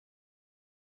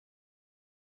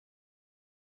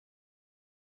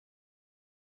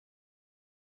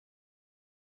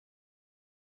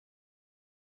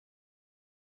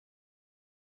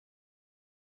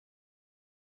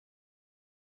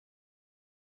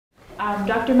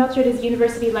Dr. Melchert is a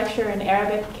university lecturer in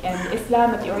Arabic and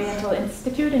Islam at the Oriental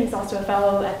Institute, and he's also a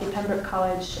fellow at the Pembroke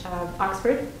College,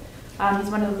 Oxford.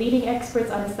 He's one of the leading experts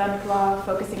on Islamic law,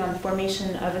 focusing on the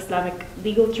formation of Islamic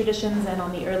legal traditions and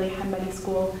on the early Hanbali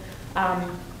school.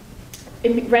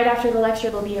 Right after the lecture,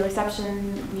 there'll be a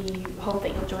reception. We hope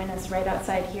that you'll join us right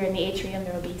outside here in the atrium.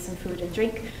 There will be some food and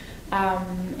drink.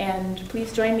 And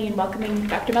please join me in welcoming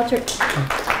Dr. Melchert.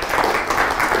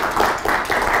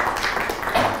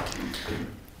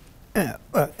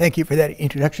 Well, thank you for that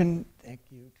introduction. Thank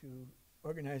you to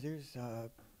organizers.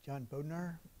 John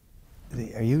Bodnar.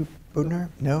 Are you Bodnar?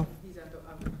 No? He's out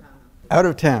of town. Out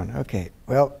of town, okay.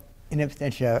 Well, in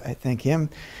absentia, I thank him.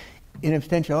 In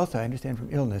absentia also, I understand from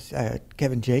illness,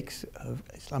 Kevin Jakes of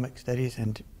Islamic Studies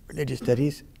and Religious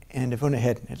Studies, and Ivona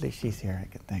Hedden, at least she's here, I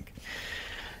can thank.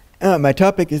 My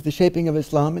topic is the shaping of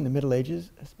Islam in the Middle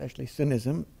Ages, especially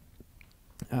Sunnism.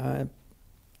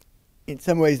 In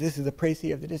some ways, this is the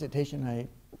précis of the dissertation I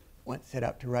once set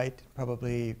out to write,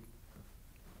 probably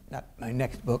not my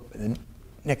next book, but the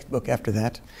next book after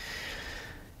that.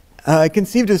 I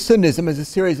conceived of Sunnism as a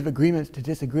series of agreements to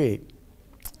disagree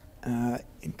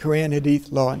in Qur'an,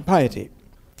 hadith, law, and piety.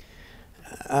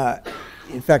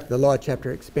 In fact, the law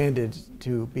chapter expanded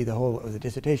to be the whole of the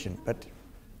dissertation, but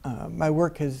my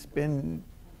work has been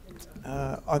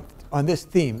on this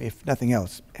theme, if nothing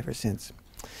else, ever since.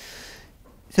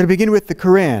 So to begin with the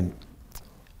Qur'an,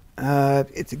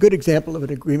 it's a good example of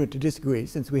an agreement to disagree,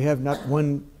 since we have not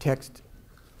one text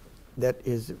that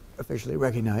is officially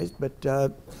recognized, but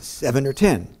 7 or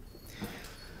 10.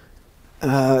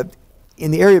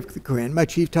 In the area of the Qur'an, my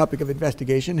chief topic of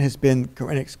investigation has been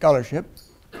Quranic scholarship.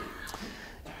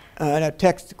 Now,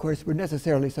 texts, of course, were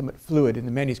necessarily somewhat fluid in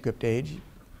the manuscript age.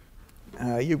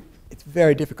 It's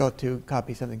very difficult to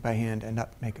copy something by hand and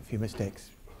not make a few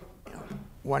mistakes.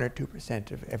 1 or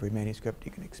 2% of every manuscript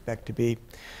you can expect to be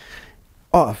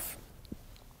off.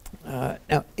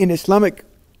 Now, in Islamic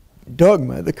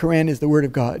dogma, the Qur'an is the word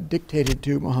of God, dictated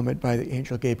to Muhammad by the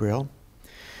angel Gabriel.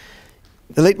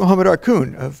 The late Muhammad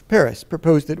Arkoun of Paris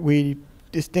proposed that we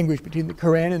distinguish between the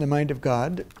Qur'an and the mind of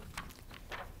God,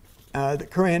 the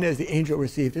Qur'an as the angel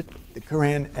received it, the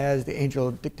Qur'an as the angel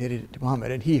dictated it to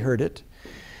Muhammad and he heard it,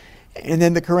 and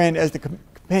then the Qur'an as the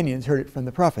companions heard it from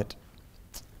the Prophet.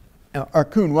 Now,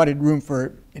 Arkoun wanted room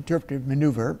for interpretive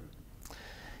maneuver,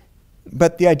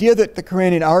 but the idea that the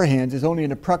Qur'an in our hands is only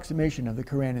an approximation of the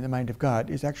Qur'an in the mind of God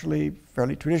is actually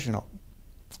fairly traditional.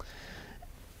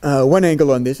 One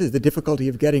angle on this is the difficulty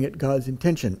of getting at God's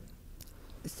intention.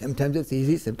 Sometimes it's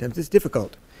easy, sometimes it's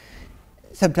difficult.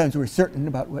 Sometimes we're certain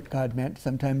about what God meant,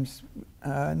 sometimes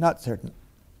not certain.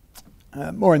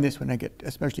 More on this when I get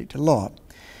especially to law.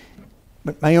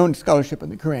 But my own scholarship on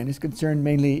the Qur'an is concerned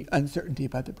mainly uncertainty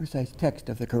about the precise text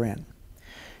of the Qur'an.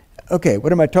 Okay,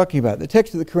 what am I talking about? The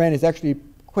text of the Qur'an is actually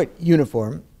quite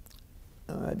uniform.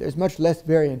 There's much less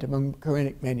variant among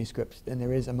Quranic manuscripts than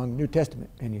there is among New Testament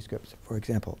manuscripts, for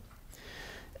example.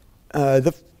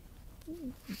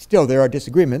 Still, there are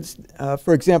disagreements.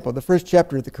 For example, the first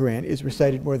chapter of the Qur'an is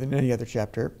recited more than any other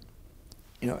chapter.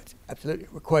 It's absolutely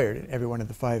required in every one of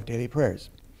the 5 daily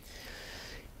prayers.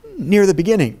 Near the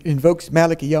beginning, it invokes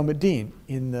Maliki Yawmuddin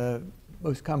in the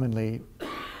most commonly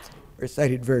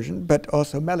recited version, but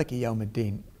also Maliki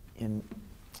Yawmuddin in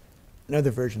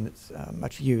another version that's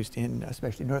much used in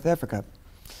especially North Africa.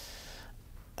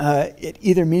 It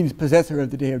either means possessor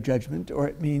of the day of judgment or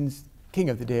it means king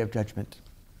of the day of judgment.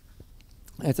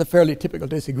 It's a fairly typical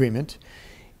disagreement.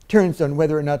 It turns on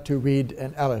whether or not to read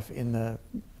an aleph in the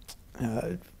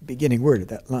beginning word of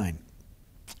that line.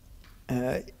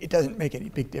 It doesn't make any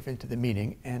big difference to the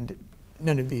meaning, and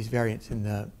none of these variants in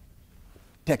the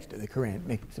text of the Qur'an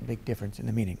makes a big difference in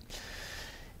the meaning.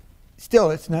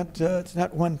 Still, it's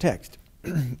not one text.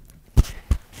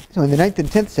 So in the 9th and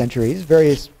 10th centuries,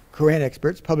 various Qur'an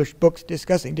experts published books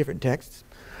discussing different texts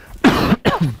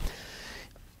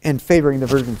and favoring the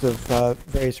versions of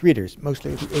various readers,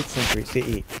 mostly the 8th century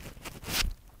CE.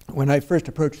 When I first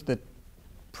approached the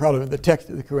problem of the text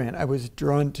of the Qur'an, I was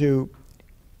drawn to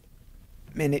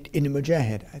Ibn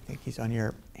Mujahid. I think he's on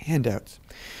your handouts.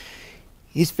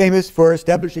 He's famous for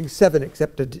establishing 7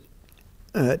 accepted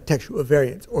textual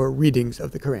variants or readings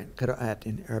of the Qur'an, qira'at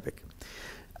in Arabic.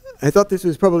 I thought this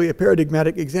was probably a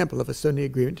paradigmatic example of a Sunni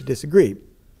agreement to disagree.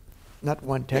 Not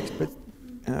one text,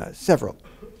 but several.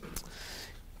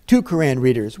 2 Qur'an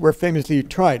readers were famously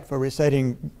tried for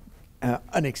reciting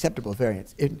unacceptable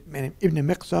variants. Ibn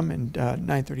Miqsam in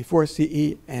 934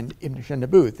 CE and Ibn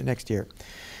Shandabuth the next year.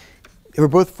 They were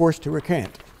both forced to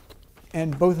recant.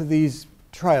 And both of these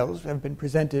trials have been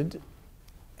presented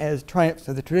as triumphs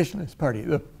of the traditionalist party,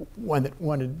 the one that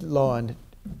wanted law and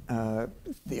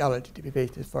theology to be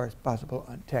based as far as possible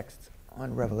on texts,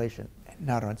 on revelation, and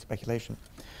not on speculation.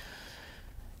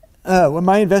 Well,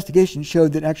 my investigation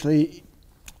showed that actually,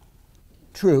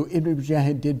 true, Ibn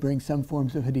Mujahid did bring some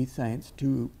forms of hadith science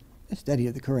to a study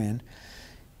of the Qur'an,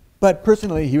 but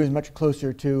personally he was much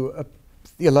closer to a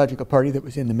theological party that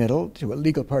was in the middle, to a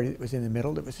legal party that was in the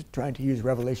middle, that was trying to use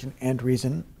revelation and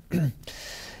reason. And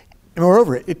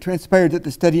moreover, it transpired that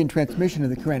the study and transmission of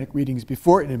the Quranic readings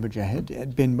before Ibn Mujahid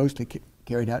had been mostly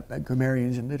carried out by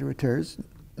grammarians and litterateurs,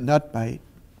 not by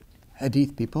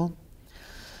hadith people.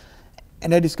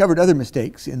 And I discovered other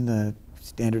mistakes in the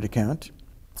standard account.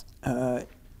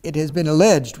 It has been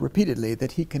alleged repeatedly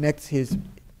that he connects his,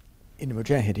 Ibn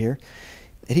Mujahid here,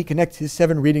 that he connects his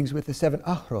 7 readings with the 7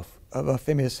 ahruf of a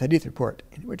famous hadith report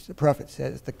in which the Prophet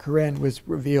says the Quran was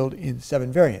revealed in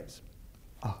 7 variants.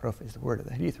 Ahruf is the word of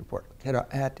the hadith report.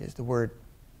 Qira'at is the word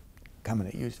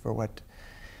commonly used for what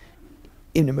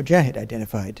Ibn Mujahid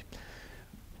identified.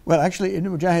 Well, actually,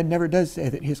 Ibn Mujahid never does say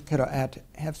that his qira'at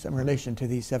have some relation to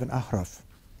these 7 ahruf.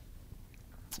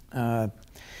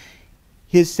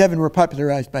 His 7 were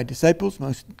popularized by disciples,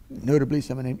 most notably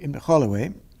someone named Ibn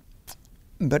Khalaway,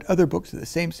 but other books of the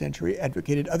same century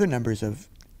advocated other numbers of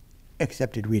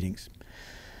accepted readings.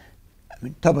 I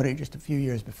mean, Tabari, just a few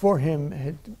years before him,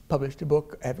 had published a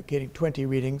book advocating 20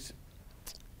 readings.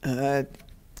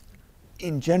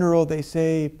 In general, they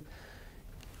say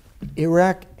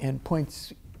Iraq and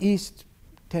points east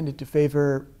tended to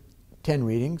favor 10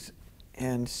 readings,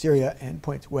 and Syria and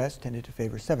points west tended to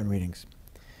favor 7 readings.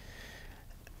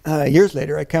 Years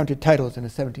later, I counted titles in a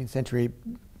 17th century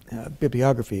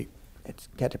bibliography. It's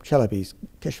Katib Chalabi's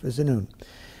Kashf az-Zunun.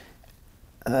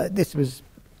 This was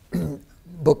a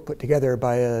book put together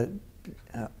by an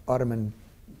Ottoman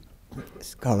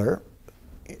scholar.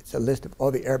 It's a list of all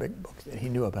the Arabic books that he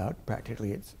knew about.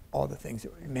 Practically, it's all the things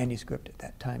that were in manuscript at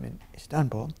that time in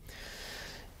Istanbul.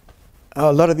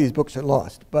 A lot of these books are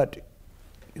lost, but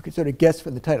you could sort of guess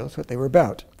from the titles what they were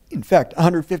about. In fact,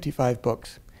 155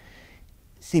 books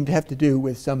seem to have to do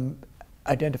with some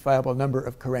identifiable number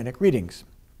of Quranic readings.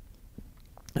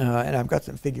 And I've got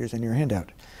some figures in your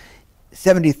handout.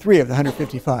 73 of the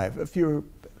 155, a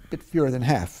bit fewer than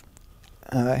half,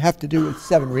 have to do with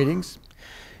 7 readings.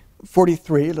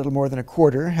 43, a little more than a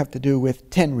quarter, have to do with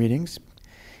 10 readings.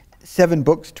 7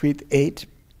 books treat 8.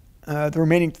 The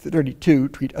remaining 32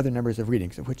 treat other numbers of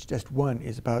readings, of which just 1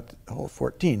 is about the whole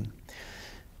 14.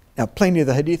 Now, plainly,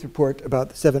 the hadith report about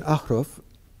the 7 ahruf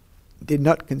did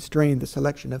not constrain the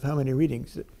selection of how many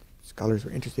readings that scholars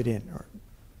were interested in or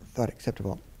thought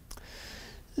acceptable.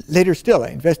 Later still, I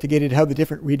investigated how the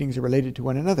different readings are related to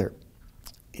one another.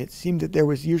 It seemed that there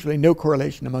was usually no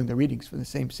correlation among the readings from the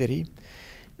same city,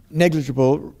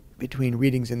 negligible between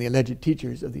readings and the alleged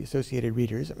teachers of the associated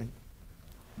readers. I mean,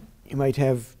 you might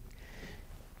have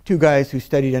 2 guys who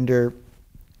studied under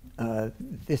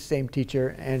this same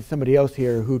teacher and somebody else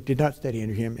here who did not study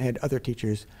under him, had other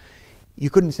teachers. You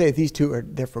couldn't say these 2 are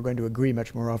therefore going to agree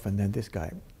much more often than this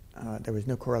guy. There was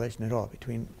no correlation at all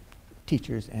between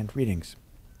teachers and readings.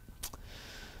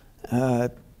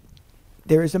 There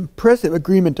is impressive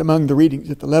agreement among the readings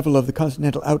at the level of the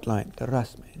consonantal outline, the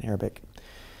rasm in Arabic.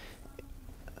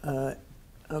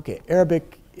 Okay,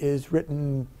 Arabic is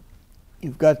written,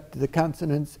 you've got the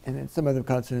consonants, and then some of the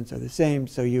consonants are the same,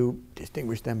 so you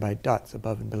distinguish them by dots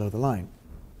above and below the line.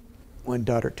 1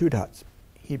 dot or 2 dots.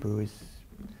 Hebrew is...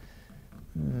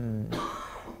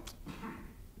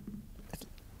 let's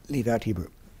leave out Hebrew.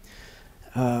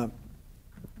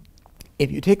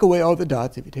 If you take away all the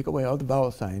dots, if you take away all the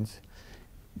vowel signs,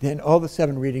 then all the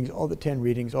 7 readings, all the 10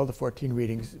 readings, all the 14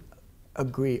 readings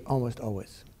agree almost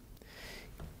always.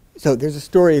 So there's a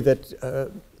story that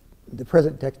the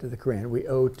present text of the Quran we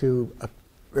owe to a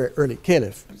very early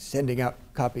caliph sending out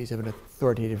copies of an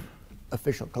authoritative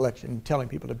official collection, telling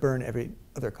people to burn every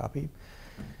other copy.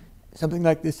 Something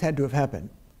like this had to have happened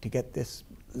to get this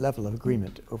level of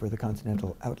agreement over the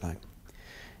consonantal outline.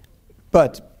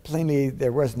 But plainly,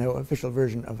 there was no official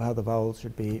version of how the vowels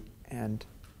should be and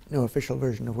no official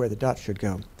version of where the dots should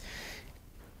go.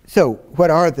 So what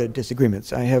are the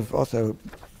disagreements? I have also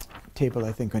a table,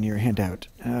 I think, on your handout.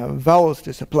 Vowels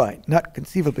to supply, not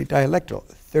conceivably dialectal,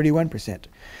 31%.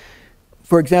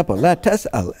 For example, la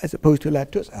tas'al as opposed to la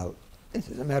tus'al. This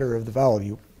is a matter of the vowel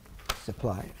you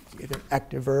supply. It's either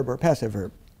active verb or passive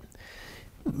verb.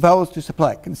 Vowels to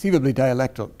supply, conceivably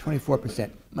dialectal,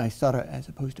 24%. Maysara as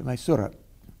opposed to maysura.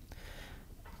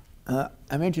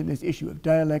 I mentioned this issue of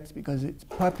dialects because it's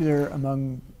popular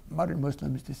among modern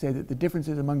Muslims to say that the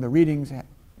differences among the readings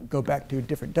go back to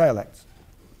different dialects.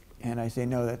 And I say,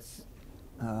 no, that's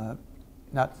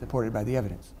not supported by the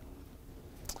evidence.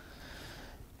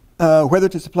 whether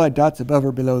to supply dots above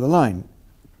or below the line.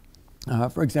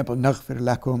 For example, نغفر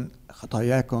لكم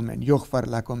خطاياكم and يغفر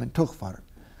لكم and تغفر.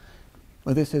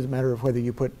 Well, this is a matter of whether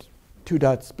you put 2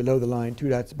 dots below the line, 2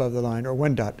 dots above the line, or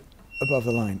 1 dot above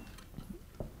the line.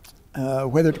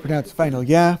 Whether to pronounce final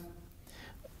ya,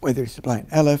 whether to supply an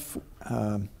aleph,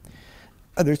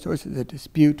 other sources of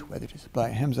dispute, whether to supply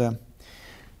a hamza.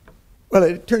 Well,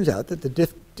 it turns out that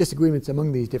the disagreements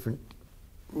among these different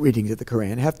readings of the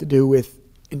Qur'an have to do with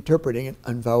interpreting an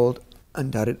unvoweled,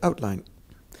 undotted outline.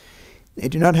 They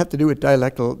do not have to do with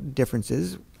dialectal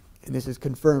differences, and this is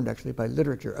confirmed actually by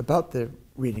literature about the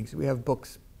readings. We have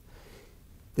books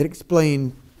that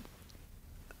explain,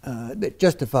 that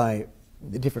justify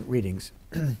the different readings.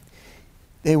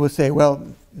 They will say, well,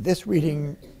 this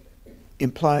reading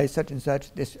implies such and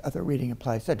such, this other reading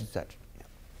implies such and such.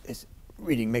 This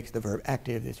reading makes the verb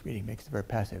active, this reading makes the verb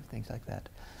passive, things like that.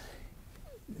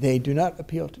 They do not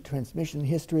appeal to transmission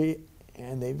history,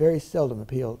 and they very seldom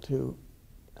appeal to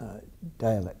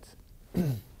dialects.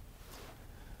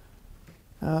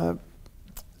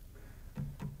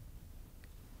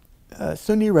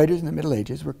 Sunni writers in the Middle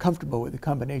Ages were comfortable with the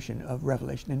combination of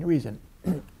revelation and reason.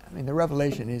 I mean, the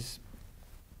revelation is,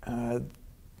 well,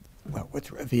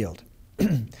 what's revealed.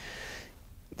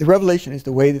 The revelation is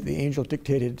the way that the angel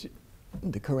dictated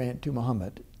the Qur'an to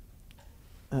Muhammad.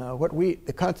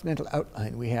 The continental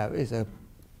outline we have is a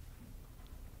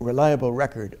reliable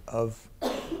record of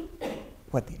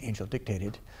what the angel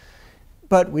dictated,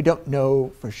 but we don't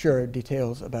know for sure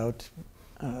details about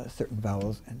certain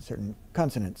vowels and certain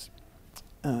consonants.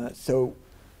 So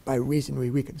by reason we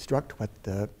reconstruct what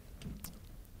the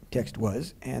text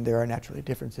was, and there are naturally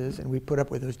differences, and we put up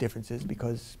with those differences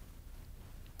because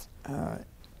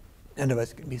none of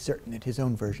us can be certain that his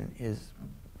own version is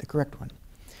the correct one.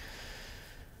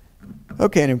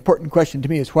 Okay, an important question to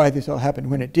me is why this all happened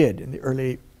when it did in the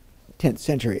early 10th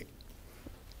century.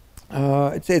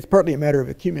 I'd say it's partly a matter of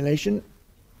accumulation,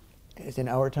 as in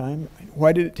our time.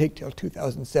 Why did it take till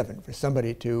 2007 for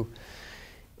somebody to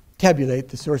tabulate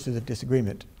the sources of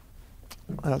disagreement?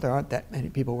 Well, there aren't that many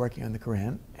people working on the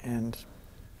Qur'an, and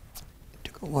it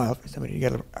took a while for somebody to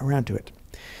get around to it.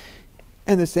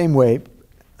 And the same way,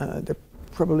 there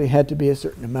probably had to be a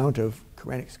certain amount of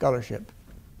Quranic scholarship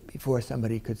before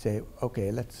somebody could say,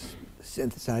 okay, let's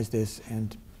synthesize this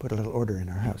and put a little order in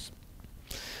our house.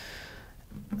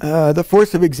 The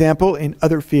force of example in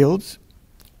other fields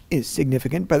is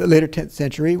significant. By the later 10th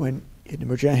century, when Ibn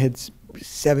Mujahid's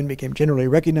 7 became generally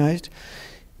recognized,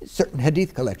 certain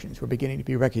hadith collections were beginning to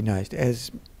be recognized as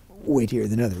weightier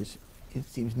than others. It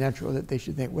seems natural that they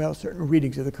should think, well, certain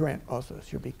readings of the Qur'an also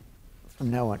should be, from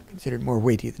now on, considered more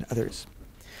weighty than others.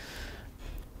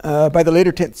 By the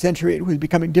later 10th century, it was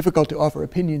becoming difficult to offer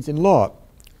opinions in law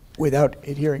without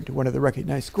adhering to one of the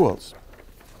recognized schools.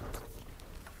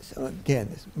 So again,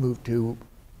 this moved to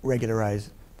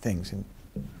regularize things and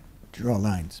draw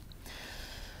lines.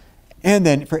 And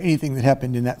then for anything that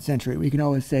happened in that century, we can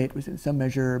always say it was in some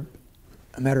measure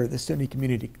a matter of the Sunni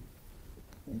community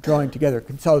drawing together,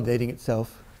 consolidating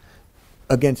itself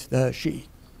against the Shi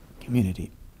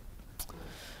community.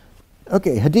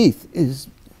 Okay, hadith is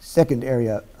second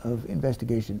area of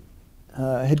investigation.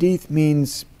 Hadith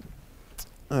means,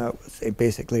 say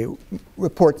basically,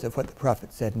 reports of what the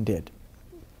Prophet said and did.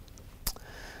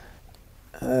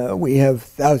 We have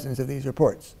thousands of these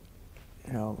reports.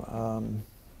 You know,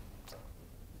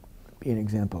 be an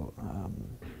example.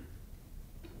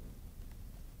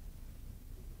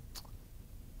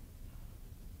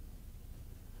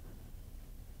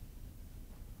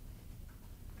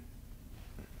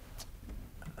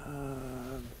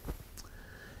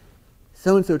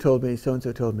 So-and-so told me,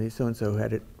 so-and-so told me, so-and-so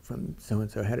had it from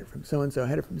so-and-so, had it from so-and-so,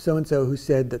 had it from so-and-so, who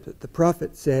said that the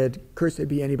Prophet said, cursed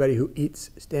be anybody who eats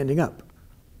standing up.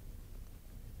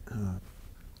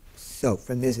 So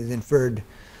from this is inferred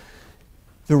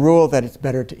the rule that it's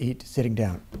better to eat sitting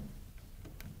down,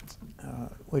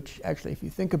 which actually, if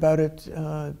you think about it,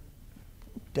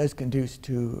 does conduce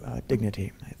to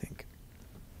dignity, I think.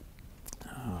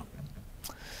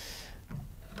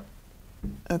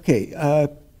 Okay.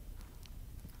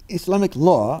 Islamic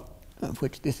law, of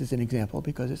which this is an example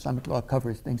because Islamic law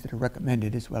covers things that are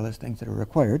recommended as well as things that are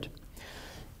required,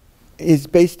 is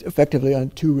based effectively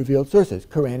on 2 revealed sources,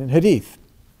 Qur'an and Hadith.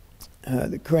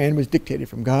 The Qur'an was dictated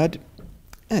from God.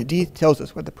 Hadith tells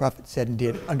us what the Prophet said and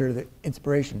did under the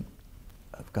inspiration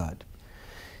of God.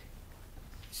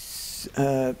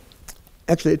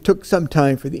 Actually, it took some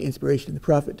time for the inspiration of the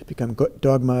Prophet to become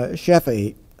dogma.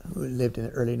 Shafi'i, who lived in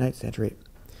the early 9th century,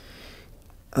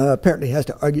 apparently has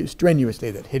to argue strenuously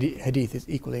that hadith is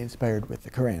equally inspired with the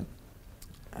Qur'an.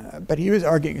 But he was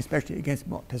arguing especially against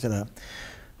Mu'tazila,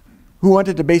 who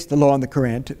wanted to base the law on the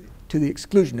Qur'an to the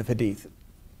exclusion of hadith.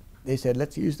 They said,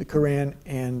 let's use the Qur'an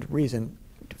and reason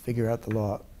to figure out the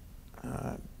law.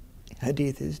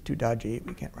 Hadith is too dodgy,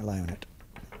 we can't rely on it.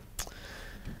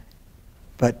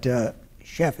 But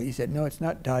Shafi'i said, no, it's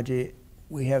not dodgy.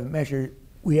 We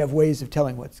have ways of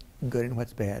telling what's good and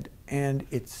what's bad, and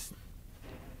it's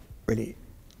really,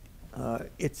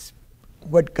 it's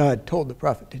what God told the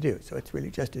Prophet to do. So it's really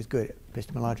just as good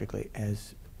epistemologically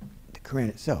as the Qur'an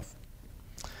itself.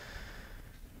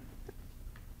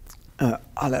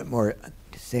 I'll have more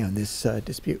to say on this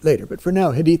dispute later, but for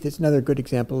now, hadith is another good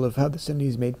example of how the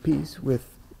Sunnis made peace with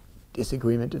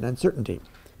disagreement and uncertainty.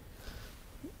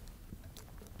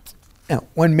 Now,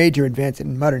 one major advance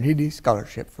in modern hadith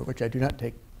scholarship, for which I do not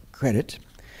take credit,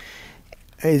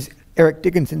 is Eric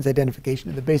Dickinson's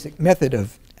identification of the basic method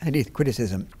of hadith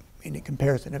criticism in a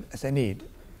comparison of asanid.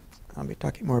 I'll be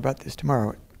talking more about this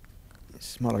tomorrow in a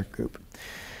smaller group.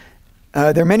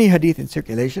 There are many hadith in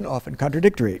circulation, often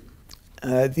contradictory.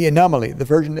 The anomaly, the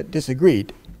version that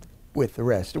disagreed with the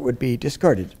rest, would be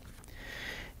discarded.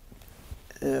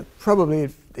 Probably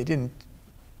if they didn't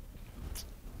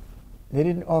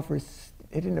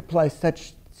apply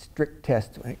such strict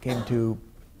tests when it came to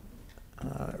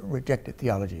rejected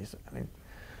theologies. I mean,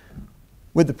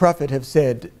 would the Prophet have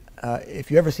said, if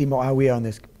you ever see Muawiyah on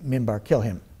this minbar, kill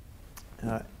him?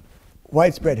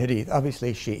 Widespread hadith,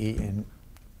 obviously Shi'i in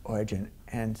origin,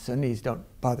 and Sunnis don't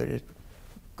bother to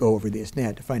go over the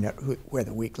isnad to find out where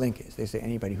the weak link is. They say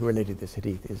anybody who related this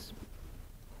hadith is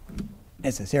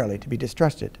necessarily to be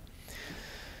distrusted.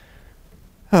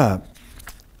 But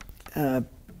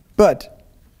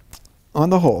on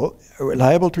the whole, a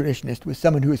reliable traditionist was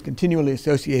someone who was continually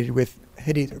associated with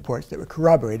hadith reports that were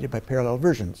corroborated by parallel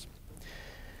versions,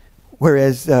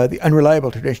 whereas the unreliable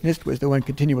traditionist was the one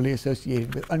continually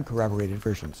associated with uncorroborated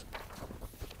versions.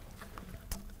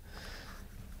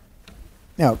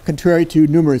 Now, contrary to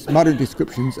numerous modern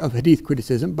descriptions of hadith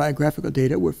criticism, biographical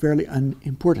data were fairly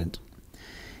unimportant.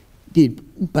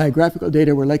 Indeed, biographical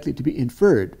data were likely to be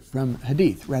inferred from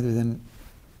hadith rather than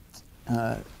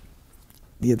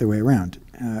the other way around,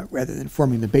 rather than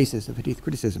forming the basis of hadith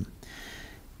criticism.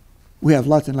 We have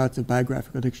lots and lots of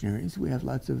biographical dictionaries. We have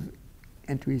lots of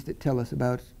entries that tell us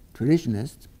about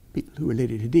traditionists, people who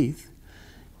related hadith,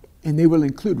 and they will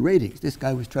include ratings. This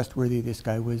guy was trustworthy, this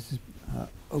guy was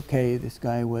okay, this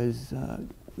guy was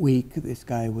weak, this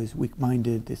guy was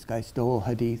weak-minded, this guy stole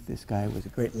hadith, this guy was a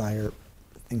great liar,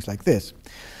 things like this.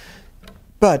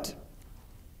 But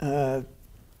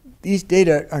these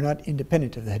data are not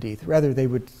independent of the hadith. Rather, they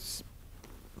would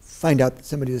find out that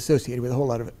somebody is associated with a whole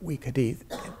lot of weak hadith,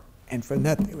 and from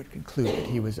that they would conclude that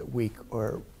he was weak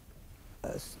or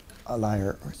a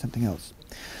liar or something else.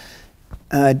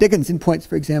 Dickinson points,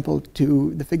 for example,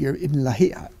 to the figure of Ibn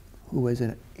Lahiya, who was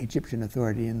an Egyptian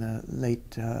authority in the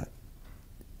late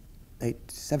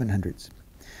 700s.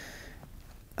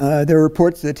 There are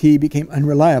reports that he became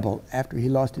unreliable after he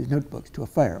lost his notebooks to a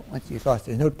fire. Once he lost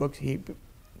his notebooks, he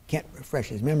can't refresh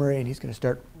his memory, and he's going to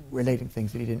start relating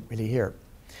things that he didn't really hear.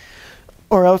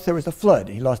 Or else there was a flood.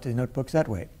 He lost his notebooks that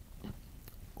way.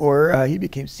 Or he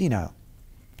became senile.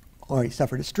 Or he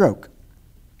suffered a stroke.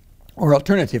 Or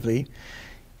alternatively,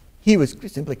 he was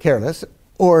simply careless,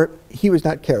 or he was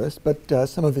not careless, but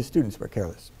some of his students were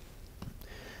careless.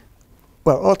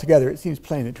 Well, altogether, it seems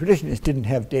plain that traditionists didn't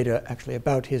have data actually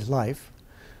about his life.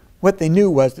 What they knew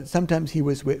was that sometimes he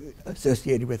was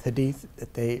associated with hadith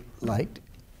that they liked,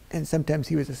 and sometimes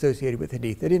he was associated with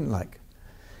hadith they didn't like.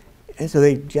 And so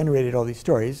they generated all these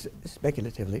stories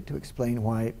speculatively to explain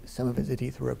why some of his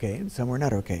hadith were okay and some were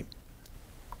not okay.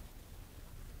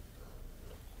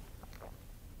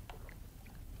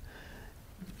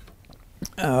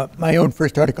 My own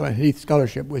first article on hadith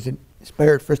scholarship was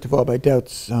inspired, first of all, by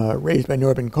doubts raised by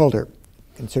Norman Calder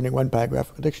concerning one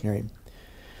biographical dictionary.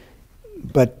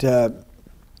 But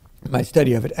my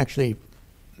study of it actually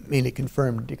mainly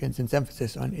confirmed Dickinson's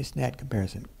emphasis on isnad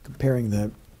comparison, comparing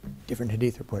the different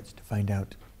hadith reports to find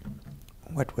out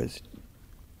what was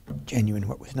genuine,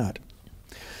 what was not.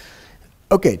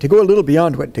 Okay, to go a little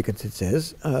beyond what Dickinson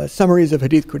says, summaries of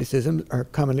hadith criticism are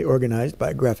commonly organized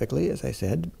biographically, as I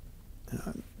said.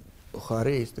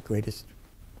 Bukhari is the greatest,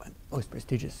 most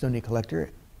prestigious Sunni collector,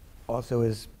 also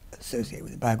is associated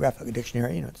with the biographical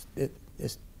dictionary. You know,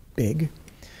 it's big,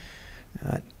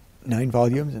 9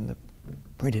 volumes in the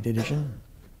printed edition.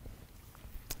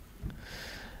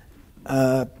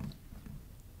 I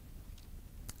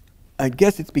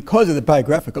guess it's because of the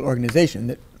biographical organization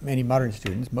that many modern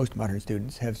students, most modern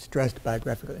students, have stressed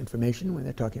biographical information when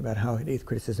they're talking about how hadith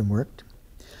criticism worked.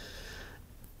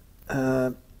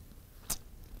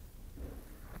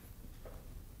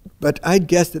 But I'd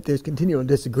guess that there's continual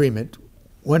disagreement.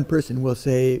 One person will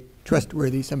say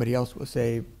trustworthy, somebody else will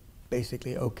say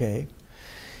basically okay.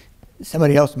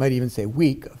 Somebody else might even say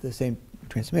weak of the same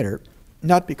transmitter,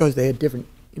 not because they had different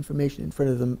information in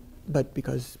front of them, but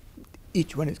because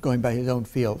each one is going by his own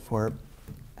feel for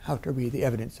how to read the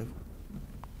evidence of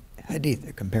hadith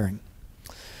they're comparing.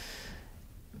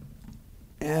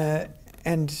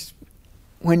 And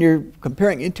when you're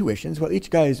comparing intuitions, well,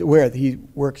 each guy is aware that he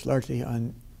works largely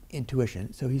on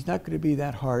intuition, so he's not going to be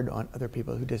that hard on other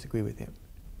people who disagree with him.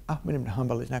 Ahmad ibn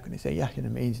Hanbal is not going to say, Yahya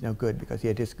means no good because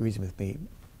he disagrees with me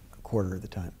a quarter of the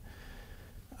time.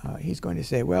 He's going to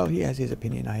say, well, he has his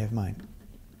opinion, I have mine.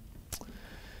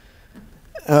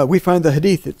 We find the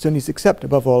hadith that Sunnis accept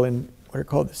above all in what are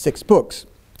called the 6 books.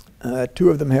 2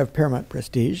 of them have paramount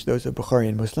prestige, those of Bukhari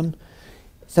and Muslim.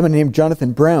 Someone named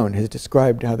Jonathan Brown has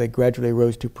described how they gradually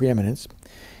rose to preeminence.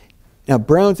 Now,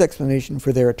 Brown's explanation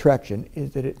for their attraction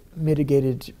is that it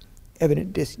mitigated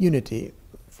evident disunity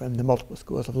from the multiple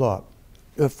schools of law.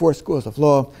 You have 4 schools of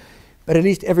law, but at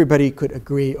least everybody could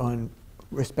agree on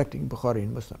respecting Bukhari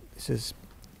and Muslim. This is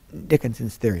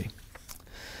Dickinson's theory.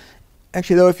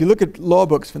 Actually, though, if you look at law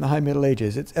books from the High Middle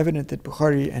Ages, it's evident that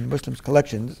Bukhari and Muslim's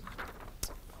collections,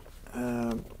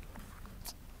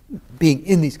 being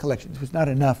in these collections, was not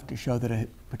enough to show that a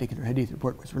particular hadith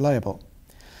report was reliable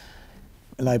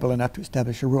enough to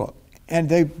establish a rule. And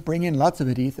they bring in lots of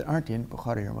hadith that aren't in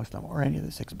Bukhari or Muslim, or any of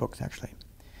the 6 books, actually.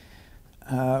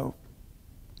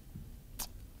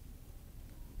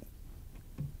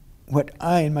 What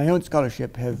I, in my own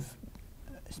scholarship, have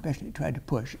especially tried to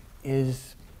push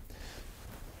is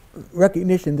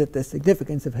recognition that the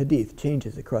significance of hadith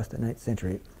changes across the 9th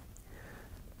century.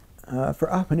 For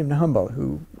Ahmad ibn Hanbal,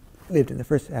 who lived in the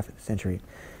first half of the century,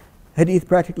 hadith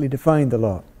practically defined the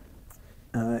law.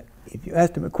 If you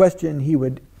asked him a question, he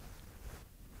would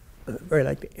very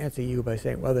likely answer you by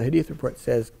saying, well, the hadith report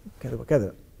says kada wa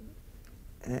kada.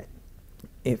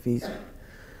 If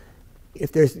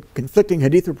there's conflicting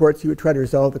hadith reports, he would try to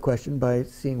resolve the question by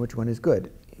seeing which one is good.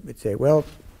 He would say, well,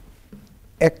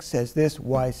 X says this,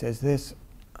 Y says this,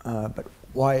 but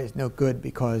Y is no good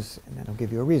because, and then I'll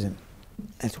give you a reason.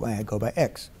 That's why I go by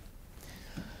X.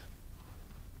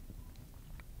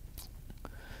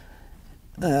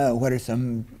 What are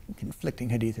some conflicting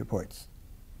hadith reports?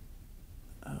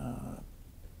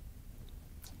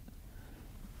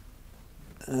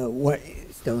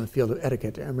 Still in the field of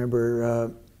etiquette, I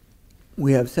remember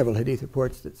we have several hadith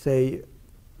reports that say,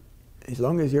 as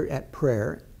long as you're at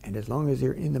prayer, and as long as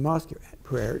you're in the mosque you're at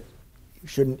prayer, you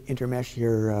shouldn't intermesh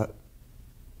your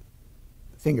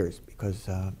fingers because,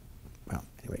 well,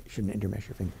 anyway, you shouldn't intermesh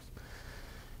your fingers.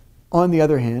 On the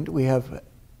other hand, we have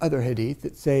other hadith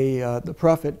that say the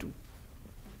Prophet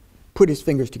put his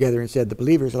fingers together and said, the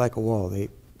believers are like a wall, they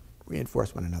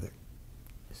reinforce one another.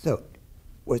 So,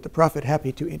 was the Prophet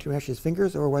happy to intermesh his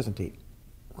fingers, or wasn't he?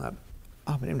 Well,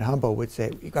 Ahmad ibn Hanbal would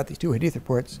say, you got these 2 hadith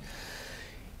reports.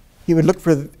 He would look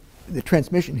for the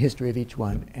transmission history of each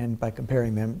one, and by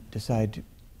comparing them, decide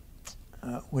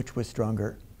which was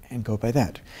stronger, and go by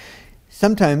that.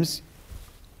 Sometimes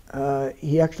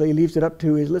he actually leaves it up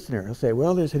to his listener. He'll say,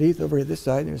 well, there's hadith over this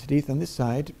side, there's hadith on this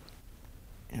side.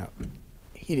 You know,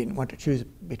 he didn't want to choose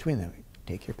between them.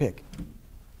 Take your pick.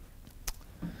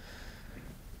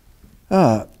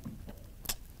 But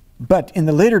in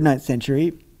the later 9th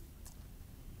century,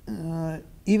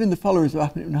 even the followers of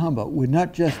Ahmad ibn Hanbal would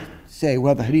not just say,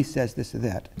 well, the hadith says this or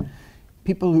that.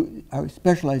 People who are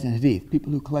specialized in hadith,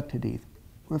 people who collect hadith,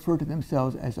 refer to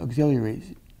themselves as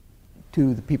auxiliaries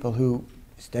to the people who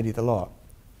study the law.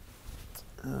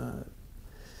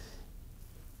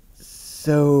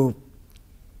 So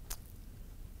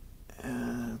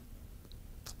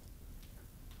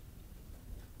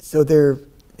they're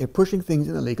pushing things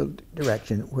in the legal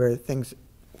direction where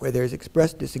there's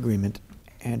expressed disagreement,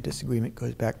 and disagreement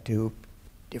goes back to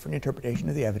different interpretation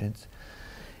of the evidence,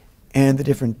 and the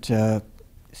different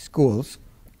schools,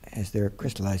 as they're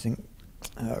crystallizing,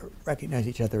 recognize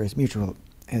each other as mutual,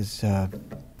 as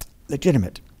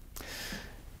legitimate.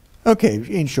 Okay,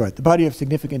 in short, the body of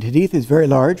significant hadith is very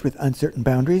large with uncertain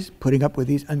boundaries. Putting up with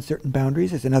these uncertain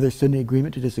boundaries is another Sunni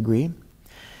agreement to disagree.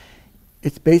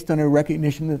 It's based on a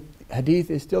recognition that hadith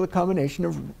is still a combination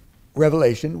of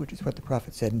revelation, which is what the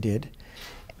Prophet said and did,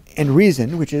 and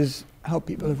reason, which is how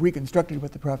people have reconstructed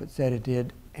what the Prophet said and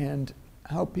did, and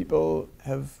how people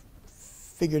have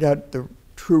figured out the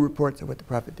true reports of what the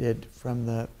Prophet did from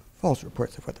the false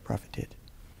reports of what the Prophet did.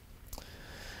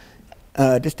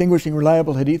 Distinguishing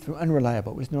reliable hadith from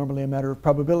unreliable was normally a matter of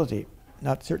probability,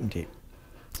 not certainty.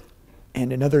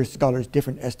 and another scholar's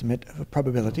different estimate of a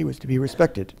probability was to be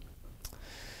respected.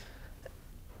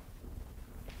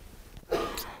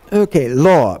 Okay,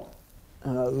 law.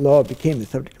 Law became the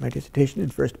subject of my dissertation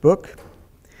and first book.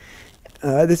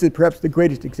 This is perhaps the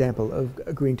greatest example of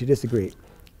agreeing to disagree,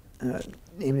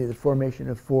 namely the formation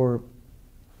of four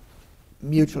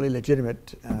mutually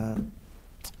legitimate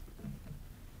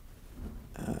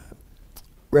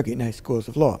recognized schools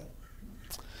of law.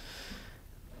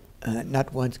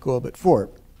 Not one school, but four.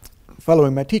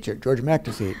 Following my teacher, George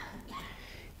McNasey,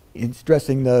 in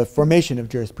stressing the formation of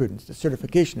jurisprudence, the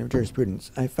certification of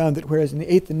jurisprudence, I found that whereas in the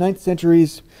 8th and 9th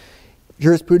centuries,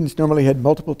 jurisprudence normally had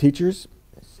multiple teachers.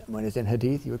 Someone is in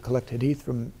hadith, you would collect hadith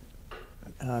from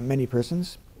many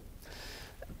persons.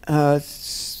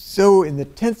 So in the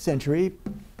 10th century,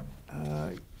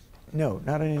 no,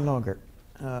 not any longer.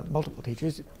 Multiple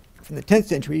teachers. From the 10th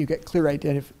century, you get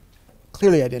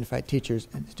clearly identified teachers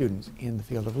and students in the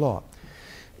field of law.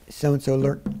 So-and-so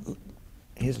learned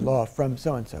his law from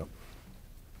so-and-so.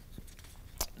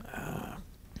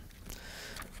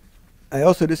 I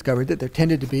also discovered that there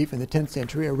tended to be, from the 10th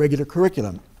century, a regular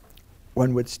curriculum.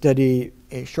 One would study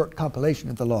a short compilation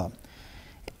of the law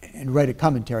and write a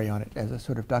commentary on it as a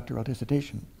sort of doctoral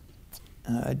dissertation.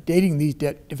 Dating these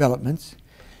developments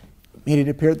made it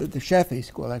appear that the Shafi'i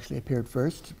school actually appeared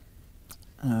first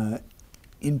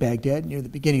in Baghdad near the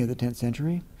beginning of the 10th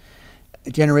century. A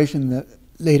generation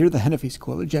later, the Hanafi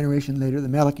school. A generation later, the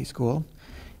Maliki school.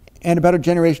 And about a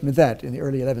generation of that in the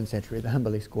early 11th century, the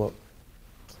Hanbali school.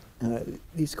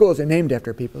 These schools are named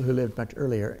after people who lived much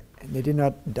earlier, and they did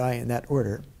not die in that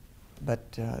order.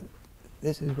 But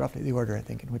this is roughly the order, I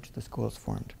think, in which the schools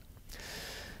formed.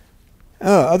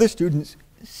 Other students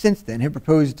since then have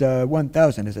proposed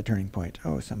 1000 as a turning point.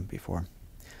 Oh, some before.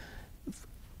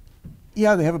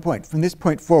 Yeah, they have a point. From this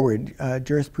point forward,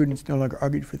 jurisprudence no longer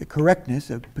argued for the correctness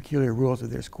of peculiar rules of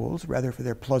their schools, rather for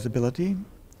their plausibility.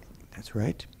 That's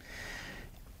right.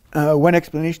 One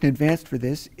explanation advanced for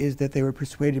this is that they were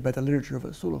persuaded by the literature of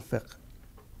usul al-fiqh.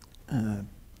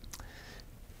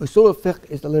 Usul al-fiqh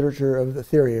is the literature of the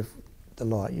theory of the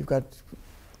law. You've got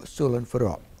usul and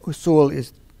furu'. Usul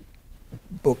is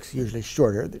books usually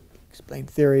shorter that explain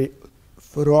theory.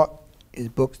 Furu' is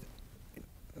books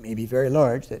that may be very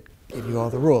large that give you all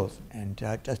the rules and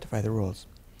justify the rules.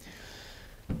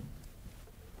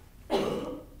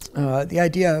 The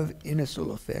idea of in usul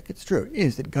al-fiqh, it's true,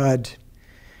 is that God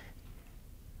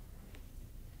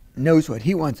knows what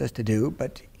he wants us to do,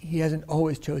 but he hasn't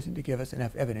always chosen to give us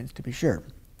enough evidence to be sure.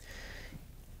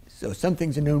 So some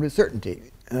things are known with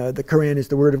certainty. The Qur'an is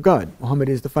the word of God. Muhammad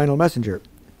is the final messenger.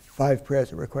 5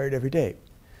 prayers are required every day.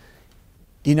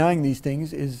 Denying these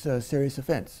things is a serious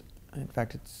offense. In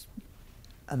fact, it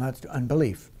amounts to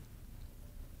unbelief.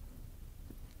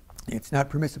 It's not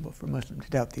permissible for a Muslim to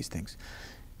doubt these things.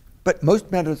 But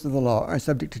most matters of the law are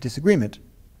subject to disagreement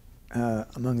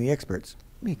among the experts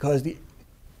because the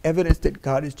evidence that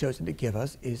God has chosen to give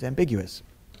us is ambiguous.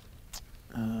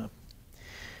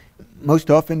 Most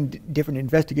often, different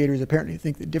investigators apparently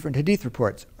think that different hadith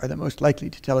reports are the most likely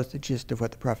to tell us the gist of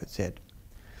what the Prophet said.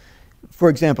 For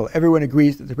example, everyone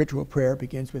agrees that the ritual prayer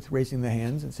begins with raising the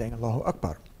hands and saying Allahu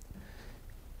Akbar.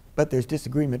 But there's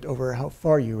disagreement over how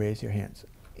far you raise your hands.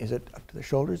 Is it up to the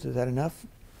shoulders? Is that enough?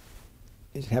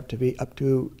 Does it have to be up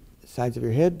to the sides of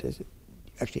your head? Does it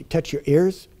actually touch your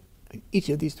ears? Each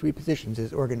of these 3 positions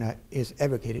is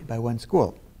advocated by one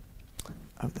school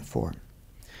of the 4.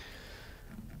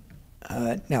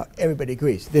 Now, everybody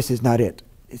agrees this is not it.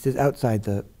 This is outside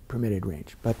the permitted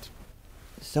range. But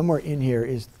somewhere in here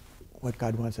is what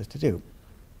God wants us to do.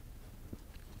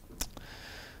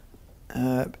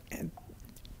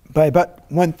 By about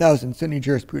 1000, Sunni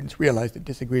jurisprudence realized that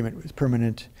disagreement was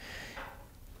permanent,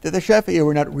 that the Shafi'i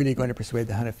were not really going to persuade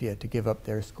the Hanafiya to give up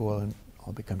their school and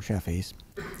all become Shafi'is.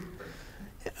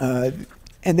 And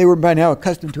they were by now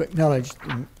accustomed to acknowledge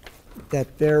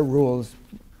that their rules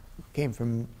came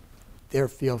from their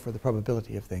feel for the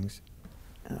probability of things,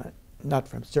 not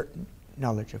from certain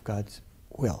knowledge of God's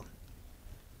will.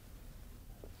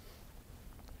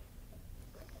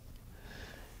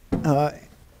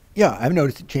 Yeah, I've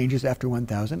noticed changes after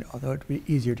 1000, although it would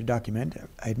be easier to document.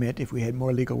 I admit if we had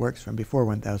more legal works from before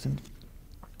 1000,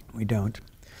 we don't.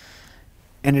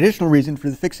 An additional reason for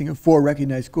the fixing of 4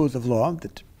 recognized schools of law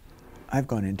that I've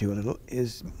gone into a little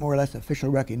is more or less official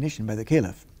recognition by the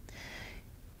Caliph.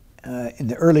 In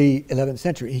the early 11th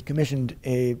century, he commissioned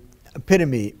an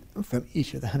epitome from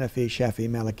each of the Hanafi, Shafi,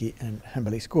 Maliki, and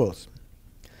Hanbali schools.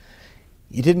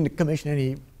 He didn't commission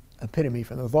any epitome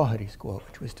from the Zahiri school,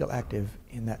 which was still active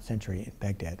in that century in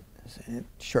Baghdad. It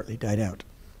shortly died out.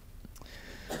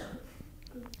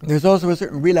 There's also a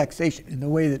certain relaxation in the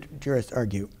way that jurists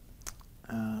argue.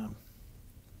 I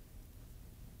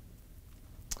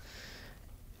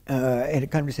had a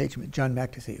conversation with John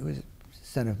Mactasy, who was a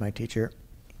son of my teacher,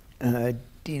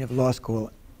 dean of law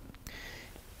school.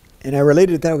 And I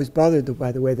related that I was bothered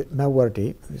by the way that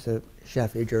Mawardi, who's a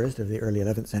Shafi'i jurist of the early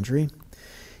 11th century,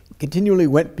 continually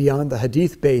went beyond the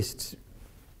hadith-based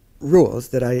rules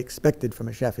that I expected from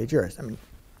a Shafi'i jurist. I mean,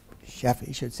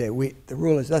 Shafi'i should say, the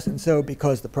rule is thus and so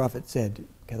because the Prophet said,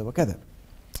 kada wa kada.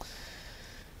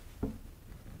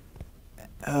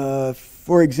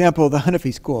 For example, the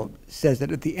Hanafi school says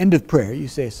that at the end of prayer, you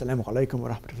say, Assalamu alaikum wa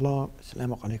rahmatullah,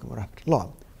 Assalamu alaikum wa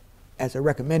rahmatullah, as a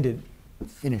recommended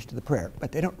finish to the prayer,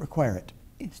 but they don't require it.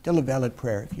 It's still a valid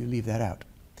prayer if you leave that out.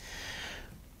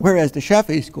 Whereas the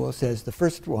Shafi'i school says the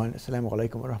first one, Assalamu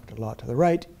alaikum wa rahmatullah, to the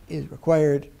right is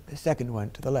required, the second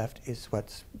one to the left is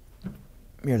what's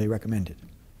merely recommended.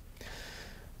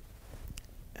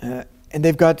 And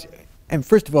they've got, and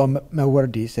first of all,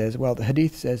 Mawardi says, well, the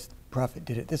hadith says the Prophet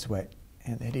did it this way,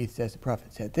 and the hadith says the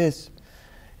Prophet said this.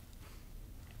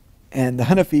 And the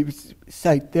Hanafis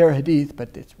cite their hadith,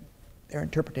 but their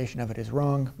interpretation of it is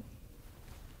wrong.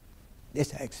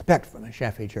 This I expect from a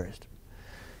Shafi'i jurist.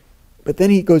 But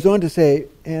then he goes on to say,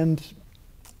 and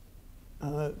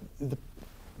the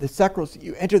sacral,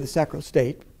 you enter the sacral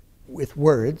state with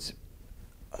words,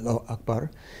 Allahu Akbar.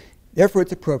 Therefore,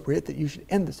 it's appropriate that you should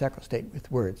end the sacral state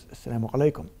with words, Assalamu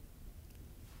alaikum.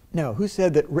 Now, who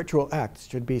said that ritual acts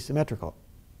should be symmetrical?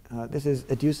 This is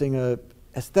adducing a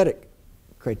aesthetic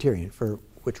criterion for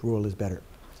which rule is better.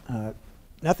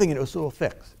 Nothing in usul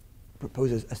fiqh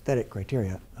proposes aesthetic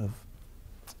criteria of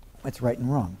what's right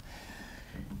and wrong.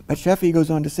 But Shafi'i goes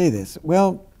on to say this.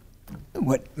 Well,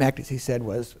 what Mactasy said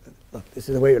was, look, this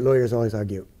is the way lawyers always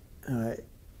argue.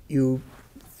 You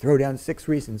throw down 6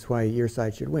 reasons why your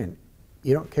side should win.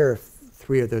 You don't care if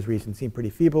 3 of those reasons seem pretty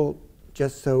feeble,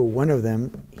 just so one of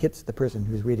them hits the person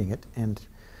who's reading it and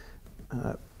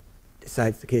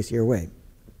decides the case your way.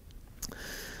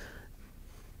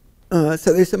 So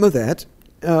there's some of that.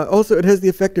 Also, it has the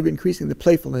effect of increasing the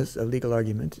playfulness of legal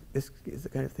argument. This is the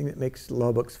kind of thing that makes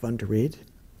law books fun to read.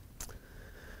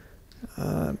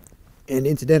 And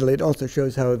incidentally, it also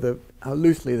shows how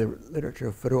loosely the literature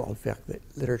of furu' al-fiqh, the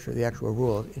literature of the actual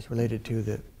rules, is related to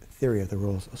the theory of the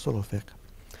rules, usul al-fiqh.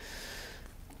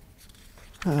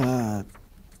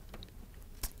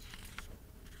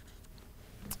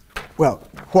 Well,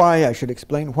 I should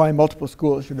explain why multiple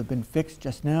schools should have been fixed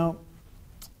just now.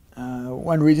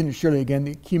 One reason is surely, again,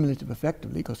 the cumulative effect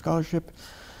of legal scholarship.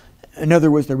 Another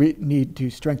was the need to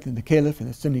strengthen the caliph and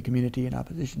the Sunni community in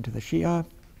opposition to the Shia.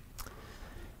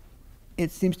 It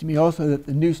seems to me also that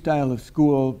the new style of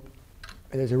school,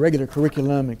 where there's a regular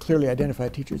curriculum and clearly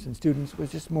identified teachers and students,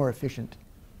 was just more efficient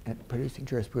at producing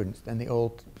jurisprudence than the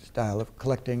old style of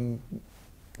collecting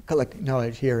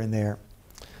knowledge here and there.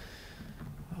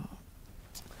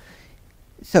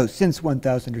 So since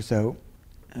 1000 or so,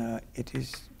 it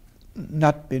has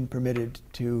not been permitted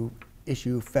to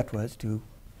issue fatwas, to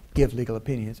give legal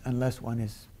opinions, unless one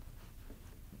is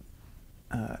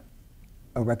a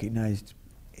recognized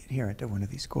adherent of one of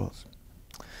these schools.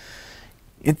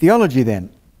 In theology then,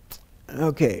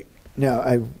 okay, now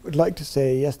I would like to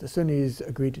say, yes, the Sunnis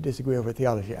agreed to disagree over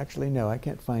theology. Actually, no, I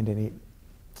can't find any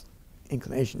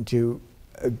inclination to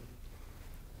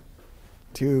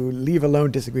leave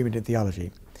alone disagreement in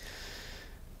theology.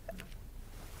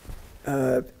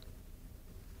 And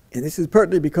this is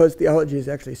partly because theology is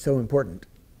actually so important.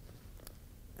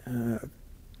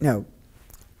 Now,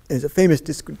 there's a famous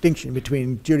distinction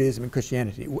between Judaism and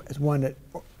Christianity, as one a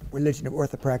religion of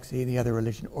orthopraxy and the other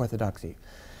religion of orthodoxy.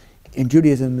 In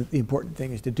Judaism, the important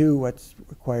thing is to do what's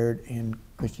required. In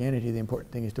Christianity, the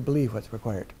important thing is to believe what's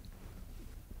required.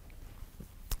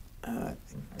 And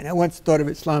I once thought of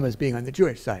Islam as being on the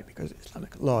Jewish side because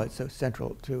Islamic law is so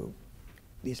central to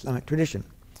the Islamic tradition.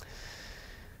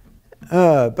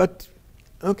 But,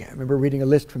 okay, I remember reading a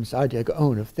list from Saadia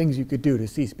Gaon of things you could do to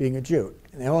cease being a Jew.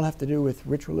 And they all have to do with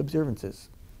ritual observances.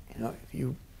 You know, if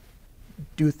you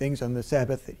do things on the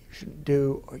Sabbath that you shouldn't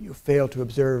do, or you fail to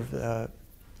observe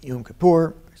Yom Kippur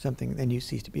or something, then you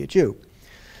cease to be a Jew.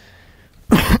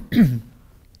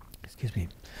 Excuse me.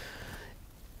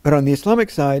 But on the Islamic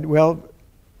side, well,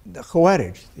 the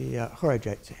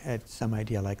Khawarijites had some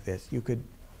idea like this. You could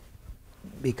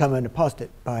become an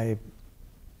apostate by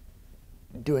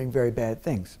doing very bad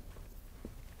things.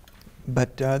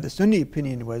 But the Sunni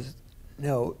opinion was,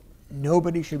 no,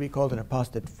 nobody should be called an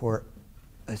apostate for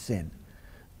a sin.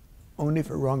 Only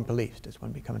for wrong beliefs does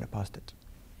one become an apostate.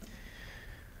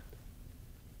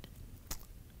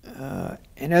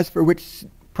 And as for which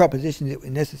propositions it was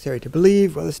necessary to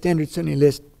believe. Well, the standard Sunni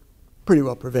list pretty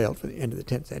well prevailed for the end of the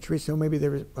 10th century, so maybe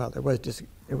there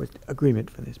was agreement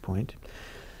from this point.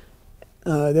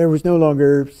 There was no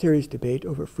longer serious debate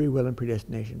over free will and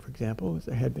predestination, for example, as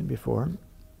there had been before.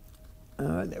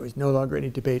 There was no longer any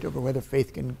debate over whether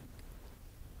faith can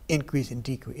increase and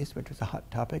decrease, which was a hot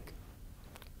topic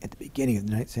at the beginning of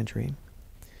the 9th century.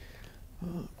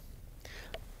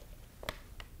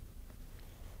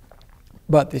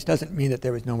 But this doesn't mean that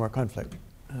there was no more conflict.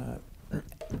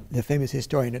 The famous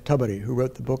historian at-Tabari, who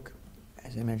wrote the book,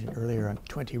 as I mentioned earlier, on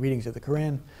 20 readings of the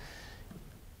Qur'an,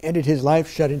 ended his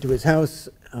life shut into his house.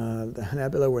 The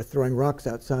Hanabila were throwing rocks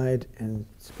outside, and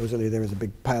supposedly there was a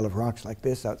big pile of rocks like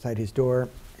this outside his door,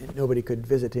 and nobody could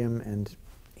visit him, and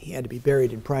he had to be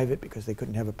buried in private because they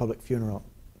couldn't have a public funeral.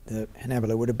 The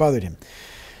Hanabila would have bothered him.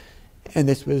 And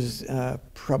this was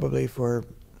probably for,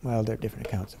 well, there are different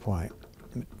accounts of why.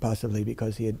 Possibly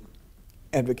because he had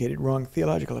advocated wrong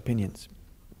theological opinions.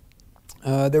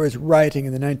 There was rioting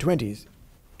in the 920s,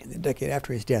 in the decade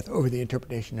after his death, over the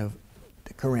interpretation of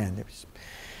the Qur'an. There was,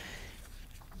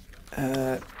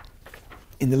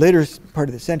 in the later part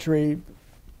of the century,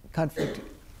 conflict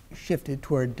shifted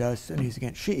toward Sunnis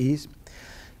against Shi'is.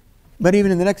 But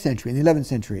even in the next century, in the 11th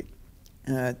century,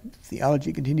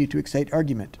 theology continued to excite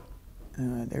argument.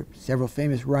 There were several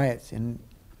famous riots in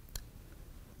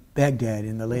Baghdad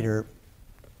in the later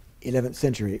 11th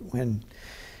century when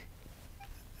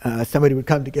somebody would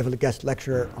come to give a guest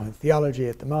lecture on theology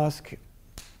at the mosque,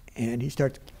 and he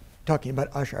starts talking about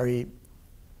Ash'ari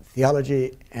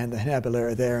theology, and the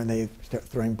Hanabila are there, and they start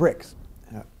throwing bricks.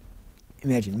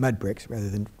 Imagine mud bricks rather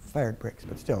than fired bricks,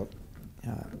 but still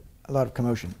a lot of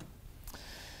commotion.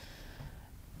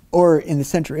 Or in the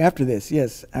century after this,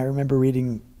 yes, I remember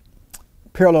reading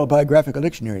parallel biographical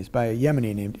dictionaries by a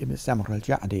Yemeni named Ibn Samr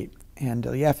al-Ja'di and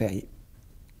al-Yafi'i.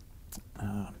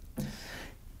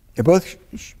 They're both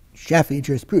Shafi'i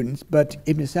jurisprudence, but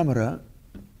Ibn Samra,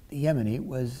 the Yemeni,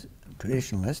 was a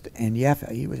traditionalist, and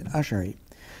Yafi'i was an Ash'ari.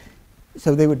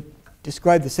 So they would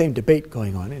describe the same debate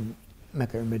going on in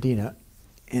Mecca and Medina,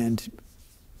 and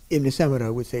Ibn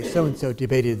Samra would say, so-and-so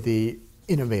debated the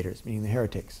innovators, meaning the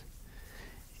heretics.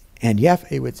 And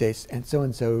Yafi'i would say, and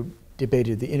so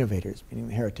debated the innovators, meaning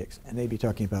the heretics, and they'd be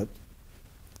talking about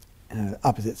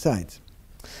opposite sides.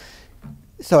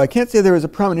 So I can't say there was a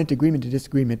prominent agreement to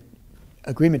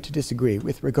disagree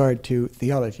with regard to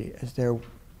theology, as there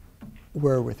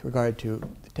were with regard to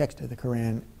the text of the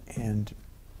Qur'an and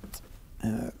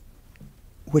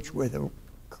which were the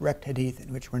correct hadith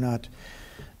and which were not,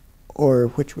 or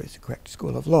which was the correct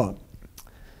school of law.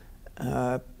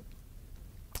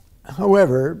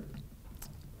 However,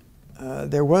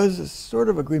 there was a sort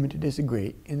of agreement to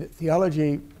disagree in that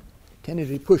theology tended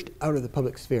to be pushed out of the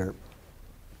public sphere.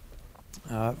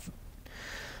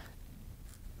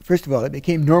 First of all, it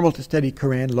became normal to study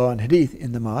Quran, law, and hadith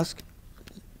in the mosque,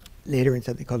 later in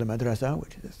something called a madrasa,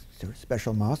 which is a sort of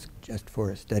special mosque just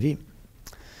for study.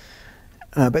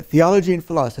 But theology and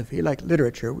philosophy, like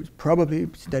literature, was probably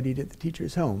studied at the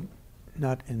teacher's home,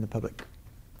 not in the public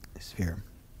sphere.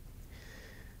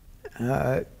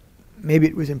 Maybe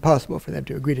it was impossible for them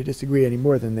to agree to disagree any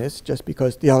more than this, just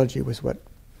because theology was what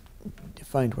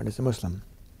defined one as a Muslim.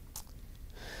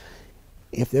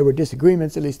 If there were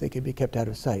disagreements, at least they could be kept out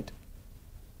of sight.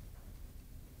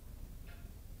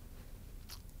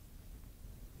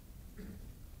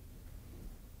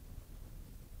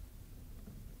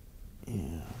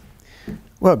 Yeah.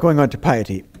 Well, going on to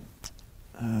piety.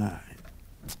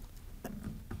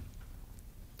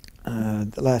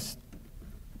 The last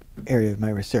area of my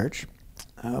research.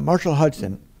 Marshall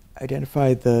Hodgson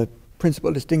identified the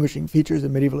principal distinguishing features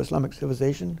of medieval Islamic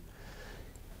civilization.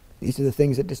 These are the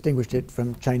things that distinguished it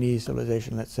from Chinese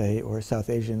civilization, let's say, or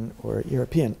South Asian or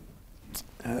European.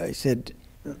 He said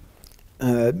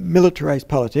militarized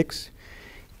politics,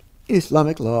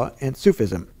 Islamic law, and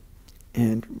Sufism.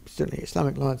 And certainly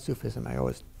Islamic law and Sufism, I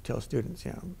always tell students,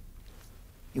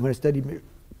 you want to study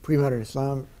pre-modern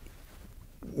Islam,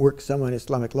 work some on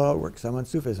Islamic law, work some on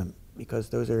Sufism, because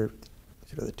those are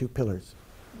sort of the two pillars.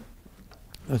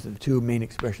 Those are the two main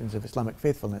expressions of Islamic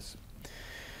faithfulness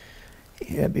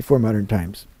before modern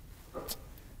times.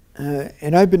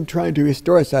 And I've been trying to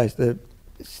historicize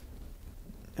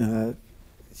the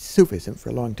Sufism for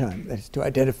a long time. That is, to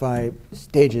identify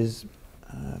stages,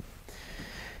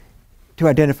 to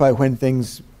identify when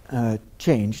things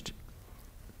changed.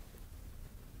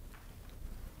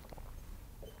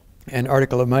 An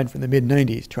article of mine from the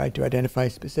mid-90s tried to identify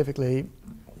specifically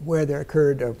where there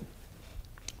occurred a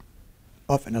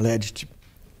often alleged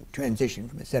transition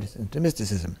from asceticism to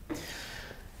mysticism.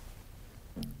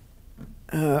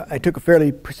 I took a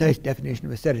fairly precise definition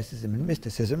of asceticism and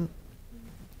mysticism.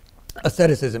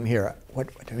 Asceticism here, what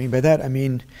do I mean by that? I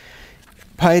mean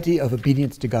piety of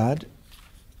obedience to God,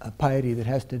 a piety that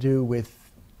has to do with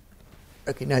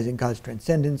recognizing God's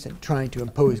transcendence and trying to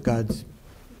impose God's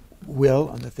will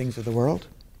on the things of the world,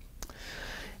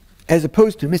 as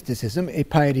opposed to mysticism, a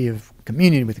piety of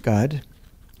communion with God,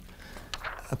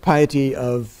 a piety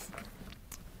of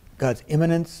God's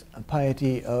immanence, a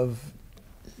piety of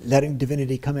letting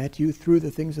divinity come at you through the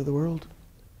things of the world.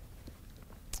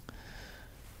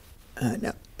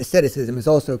 Now, asceticism is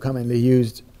also commonly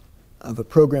used of a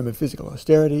program of physical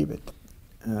austerity, but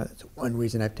that's one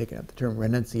reason I've taken up the term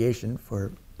renunciation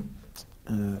for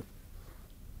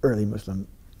early Muslim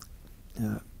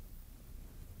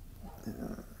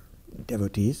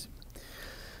devotees.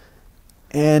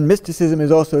 And mysticism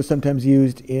is also sometimes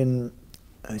used in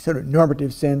a sort of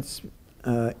normative sense,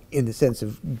 in the sense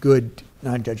of good,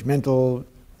 non-judgmental,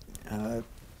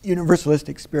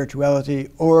 universalistic spirituality,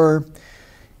 or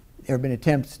there have been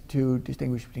attempts to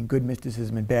distinguish between good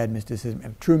mysticism and bad mysticism.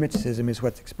 And true mysticism is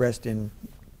what's expressed in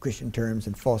Christian terms,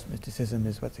 and false mysticism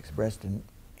is what's expressed in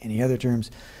any other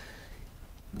terms.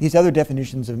 These other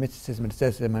definitions of mysticism and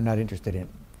asceticism I'm not interested in.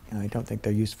 I don't think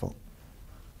they're useful.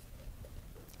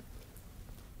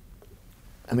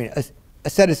 I mean,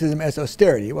 asceticism as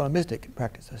austerity, well, a mystic can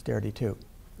practice austerity too,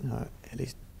 at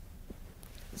least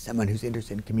someone who's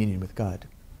interested in communion with God.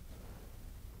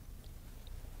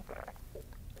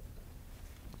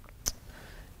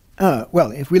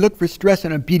 Well, if we look for stress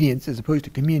on obedience as opposed to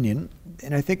communion,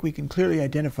 then I think we can clearly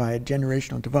identify a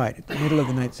generational divide at the middle of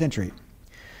the 9th century.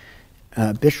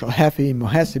 Bishr al-Hafi,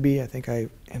 Muhasibi, I think I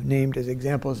have named as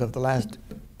examples of the last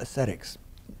ascetics,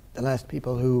 the last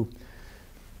people who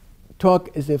talk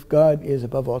as if God is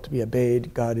above all to be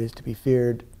obeyed, God is to be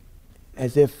feared,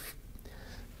 as if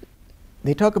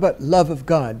they talk about love of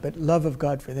God, but love of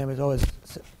God for them is always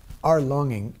our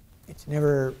longing. It's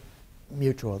never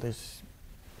mutual. It's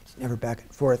never back and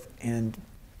forth, and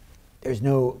there's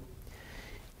no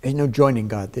joining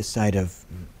God this side of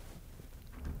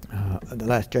the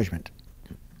Last Judgment.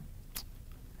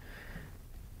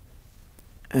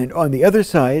 And on the other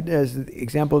side, as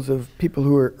examples of people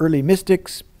who are early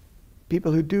mystics,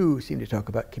 people who do seem to talk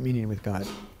about communion with God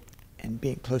and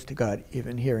being close to God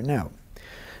even here and now,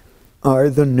 are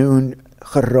the Nun,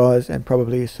 Kharraz, and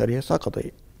probably Sariya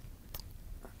Saqati.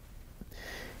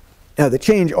 Now, the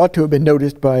change ought to have been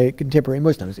noticed by contemporary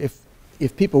Muslims.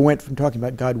 If people went from talking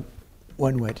about God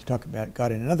one way to talking about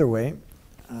God in another way,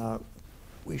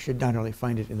 we should not only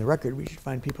find it in the record, we should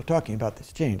find people talking about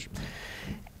this change.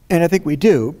 And I think we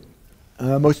do.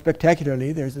 Most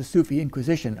spectacularly, there's the Sufi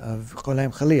Inquisition of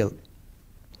Ghulam Khalil.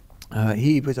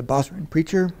 He was a Basran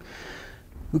preacher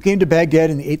who came to Baghdad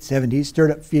in the 870s, stirred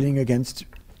up feeling against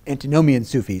antinomian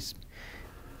Sufis,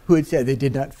 who had said they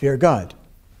did not fear God.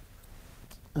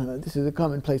 This is a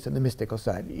commonplace on the mystical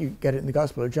side. You get it in the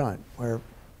Gospel of John, where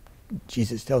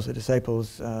Jesus tells the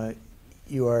disciples,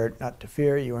 you are not to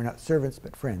fear, you are not servants,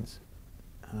 but friends.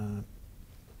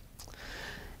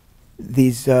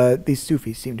 These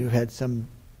Sufis seem to have had some,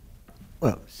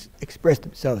 well, expressed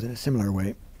themselves in a similar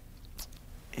way.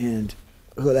 And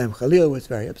Ghulam Khalil was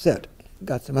very upset,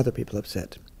 got some other people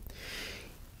upset.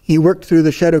 He worked through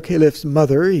the Shadow Caliph's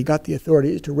mother. He got the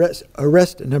authorities to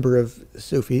arrest a number of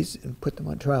Sufis and put them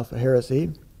on trial for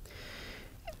heresy.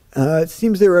 It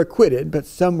seems they were acquitted, but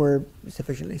some were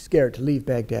sufficiently scared to leave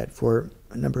Baghdad for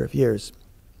a number of years.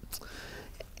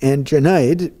 And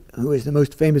Junaid, who is the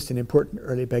most famous and important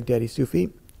early Baghdadi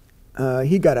Sufi,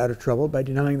 he got out of trouble by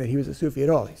denying that he was a Sufi at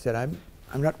all. He said,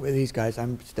 I'm not with these guys,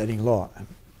 I'm studying law. I'm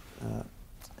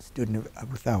a student of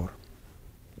Abu Thawr.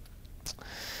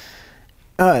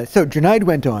 So Junaid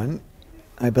went on,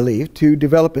 I believe, to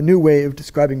develop a new way of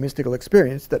describing mystical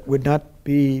experience that would not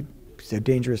be so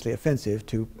dangerously offensive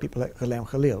to people like Ghulam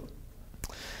Khalil.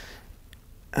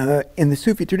 In the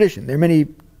Sufi tradition, there are many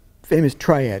famous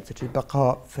triads, such as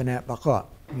baqa, fana, baqa,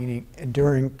 meaning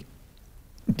enduring,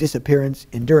 disappearance,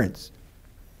 endurance.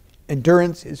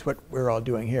 Endurance is what we're all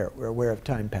doing here. We're aware of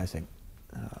time passing.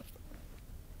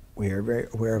 We are very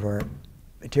aware of our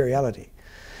materiality.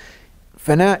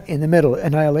 Fana, in the middle,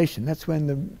 annihilation. That's when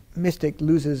the mystic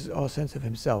loses all sense of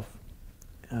himself.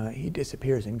 He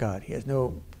disappears in God. He has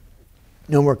no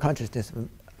more consciousness of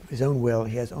his own will.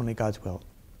 He has only God's will.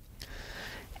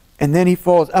 And then he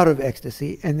falls out of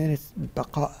ecstasy, and then it's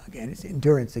baqa again, it's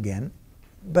endurance again,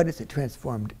 but it's a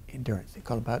transformed endurance. They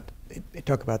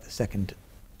talk about the second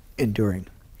enduring.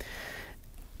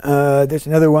 There's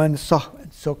another one, sah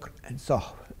and sukr and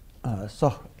sah.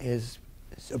 Sah is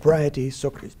sobriety,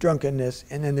 sukr is drunkenness,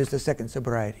 and then there's the second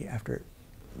sobriety after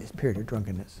this period of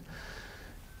drunkenness.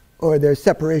 Or there's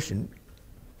separation,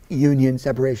 union,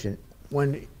 separation.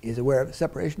 One is aware of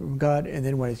separation from God, and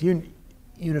then one is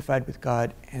unified with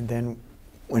God, and then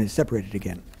one is separated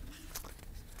again.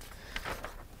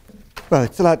 Well,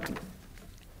 it's a lot.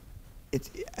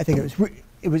 I think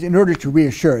it was in order to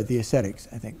reassure the ascetics,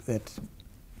 I think, that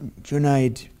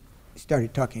Junaid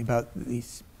started talking about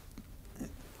these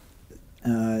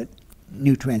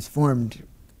new transformed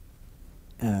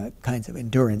kinds of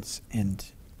endurance and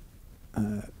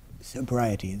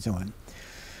sobriety and so on.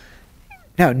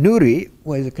 Now, Nuri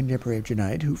was a contemporary of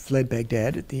Junaid who fled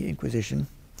Baghdad at the Inquisition.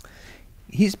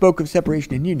 He spoke of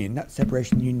separation and union, not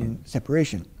separation, union,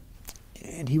 separation.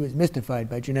 And he was mystified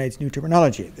by Junaid's new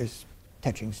terminology. This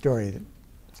touching story that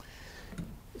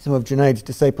some of Junaid's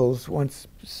disciples once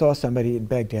saw somebody in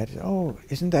Baghdad and said, "Oh,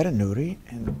 isn't that a Nuri?"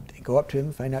 And they go up to him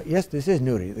and find out, yes, this is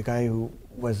Nuri, the guy who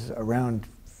was around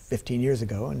 15 years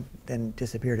ago and then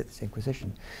disappeared at this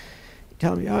Inquisition.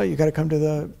 Tell him, "Oh, you got to come to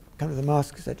the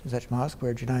mosque, such and such mosque,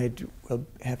 where Junaid will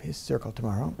have his circle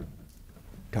tomorrow.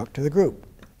 Talk to the group."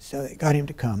 So they got him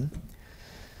to come.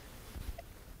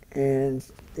 And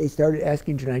they started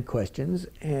asking Junaid questions,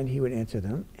 and he would answer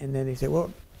them. And then they said,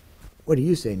 "Well, what do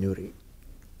you say, Nuri?"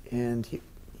 And he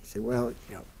said, "Well,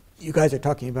 you guys are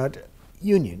talking about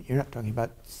union. You're not talking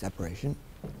about separation."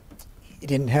 He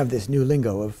didn't have this new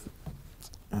lingo of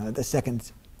the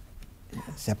second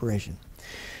separation.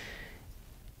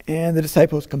 And the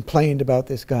disciples complained about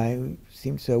this guy who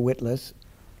seemed so witless.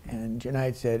 And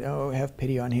Junaid said, "Oh, have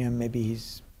pity on him. Maybe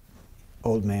he's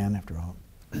old man after all."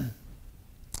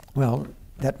 Well,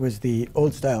 that was the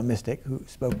old-style mystic who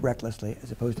spoke recklessly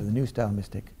as opposed to the new-style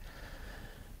mystic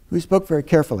who spoke very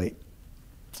carefully.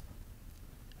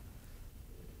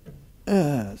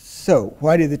 So,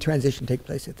 why did the transition take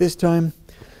place at this time?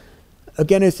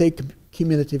 Again, I say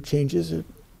cumulative changes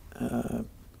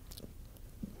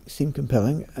seem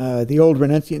compelling. The old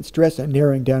renunciant stress on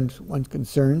narrowing down one's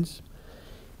concerns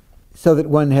so that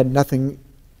one had nothing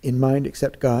in mind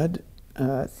except God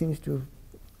seems to have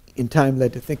in time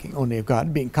led to thinking only of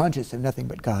God, being conscious of nothing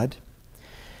but God,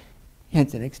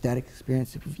 hence an ecstatic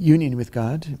experience of union with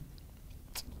God.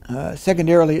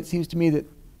 Secondarily, it seems to me that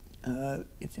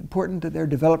it's important that there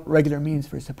develop regular means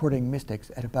for supporting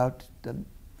mystics at about the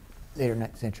later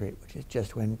 9th century, which is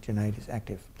just when Junaid is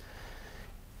active.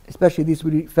 Especially these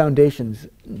would be foundations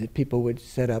that people would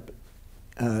set up.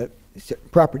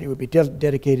 Property would be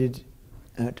dedicated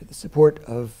to the support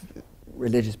of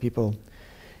religious people.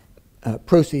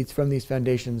 Proceeds from these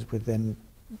foundations would then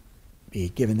be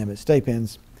given them as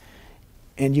stipends.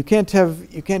 And you can't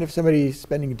have somebody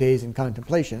spending days in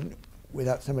contemplation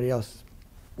without somebody else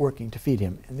working to feed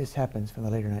him. And this happens from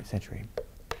the later 9th century.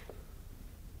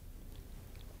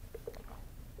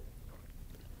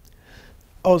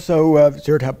 Also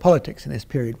observed how politics in this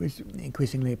period was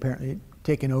increasingly apparently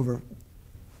taken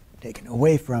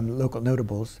away from local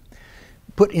notables,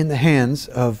 put in the hands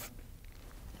of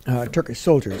Turkish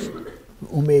soldiers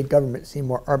who made government seem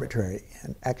more arbitrary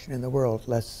and action in the world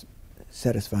less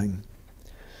satisfying.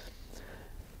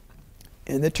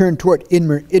 And the turn toward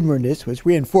inwardness was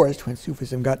reinforced when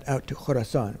Sufism got out to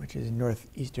Khorasan, which is in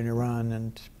northeastern Iran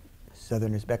and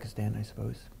southern Uzbekistan, I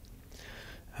suppose,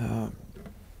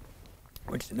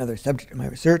 which is another subject of my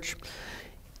research.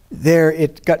 There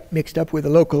it got mixed up with a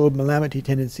local Malamati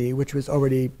tendency, which was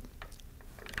already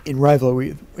in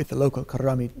rivalry with the local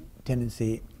Karami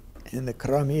tendency. And the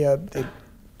Karamiya,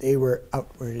 they were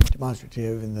outward and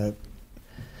demonstrative, and the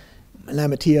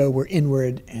Malamatiya were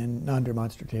inward and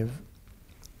non-demonstrative.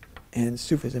 And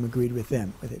Sufism agreed with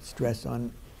them, with its stress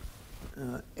on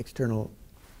external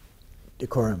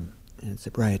decorum and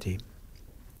sobriety.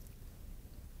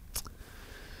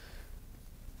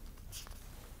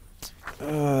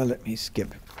 Let me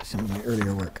skip some of my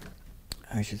earlier work.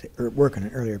 I should say work on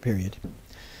an earlier period.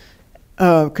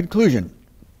 Conclusion.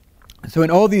 So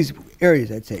in all these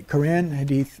areas, I'd say, Qur'an,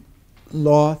 hadith,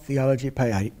 law, theology,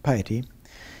 piety,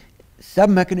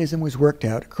 some mechanism was worked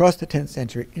out across the 10th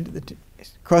century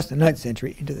across the 9th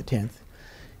century into the 10th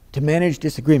to manage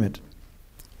disagreement.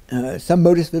 Some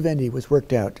modus vivendi was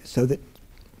worked out so that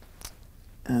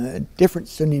different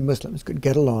Sunni Muslims could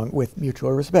get along with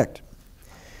mutual respect.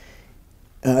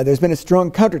 There's been a strong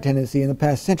counter-tendency in the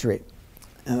past century.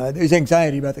 There's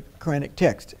anxiety about the Quranic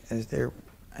text, as there,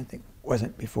 I think,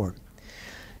 wasn't before.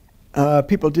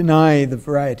 People deny the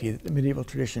variety that the medieval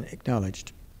tradition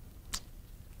acknowledged.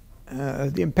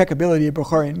 The impeccability of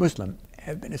Bukhari and Muslim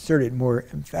have been asserted more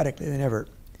emphatically than ever.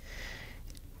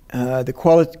 The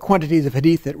quantities of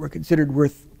hadith that were considered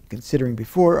worth considering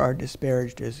before are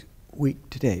disparaged as weak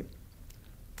today.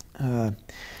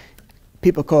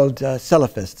 people called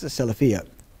Salafists, Salafiyya,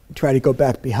 try to go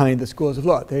back behind the schools of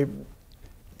law. They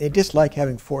dislike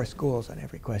having 4 schools on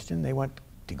every question. They want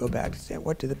to go back to say,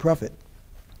 what did the Prophet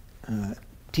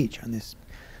teach on this,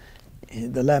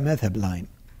 the La Madhab line?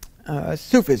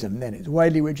 Sufism, then, is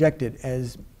widely rejected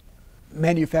as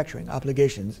manufacturing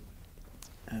obligations.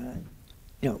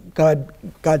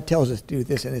 God tells us to do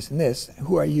this and this and this.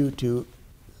 Who are you to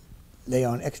lay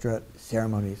on extra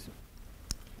ceremonies?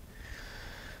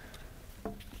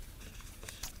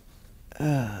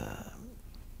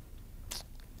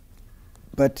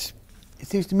 But it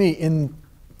seems to me in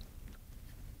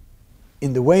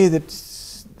the way that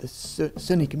the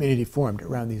Sunni community formed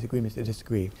around these agreements to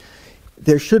disagree,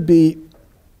 there should be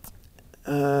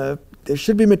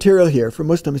material here for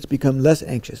Muslims to become less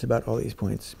anxious about all these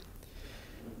points.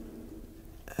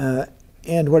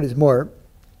 And what is more,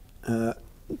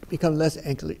 become less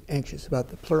anxious about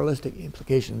the pluralistic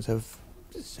implications of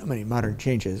so many modern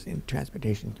changes in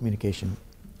transportation, communication,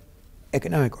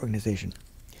 economic organization.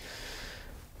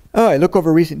 I look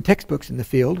over recent textbooks in the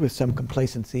field with some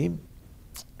complacency.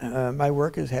 My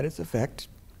work has had its effect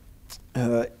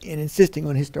in insisting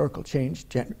on historical change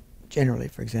generally,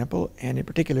 for example, and in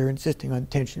particular insisting on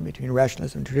tension between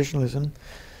rationalism and traditionalism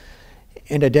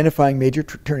and identifying major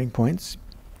turning points.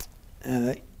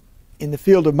 In the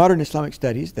field of modern Islamic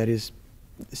studies, that is,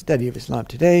 the study of Islam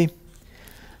today,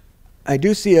 I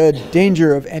do see a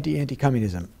danger of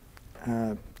anti-communism.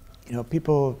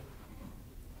 People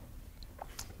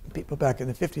back in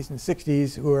the 50s and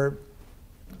 60s who are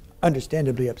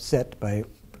understandably upset by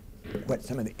what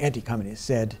some of the anti-communists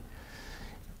said.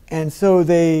 And so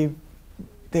they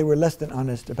were less than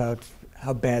honest about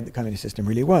how bad the communist system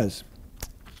really was.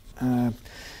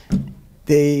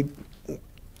 They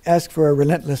asked for a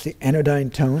relentlessly anodyne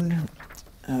tone.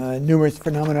 Numerous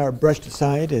phenomena are brushed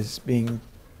aside as being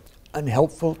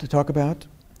unhelpful to talk about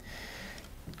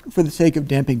for the sake of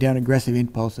damping down aggressive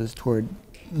impulses toward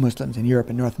Muslims in Europe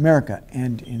and North America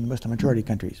and in Muslim-majority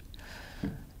countries.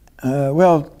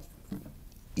 Well,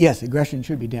 yes, aggression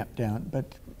should be damped down,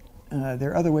 but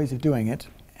there are other ways of doing it,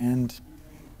 and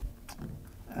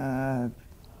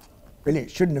really it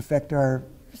shouldn't affect our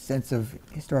sense of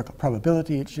historical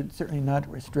probability. It should certainly not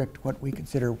restrict what we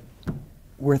consider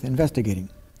worth investigating.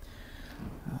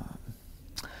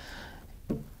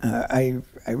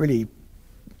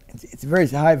 It's a very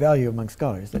high value among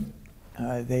scholars that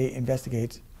they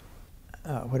investigate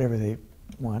whatever they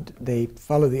want. They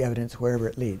follow the evidence wherever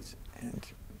it leads. And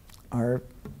our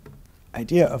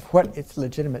idea of what it's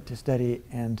legitimate to study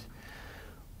and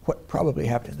what probably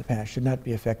happened in the past should not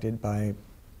be affected by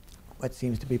what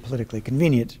seems to be politically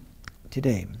convenient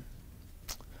today.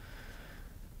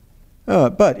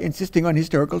 But insisting on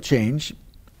historical change,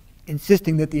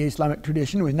 insisting that the Islamic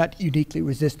tradition was not uniquely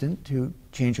resistant to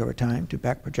change over time, to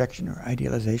back projection or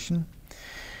idealization,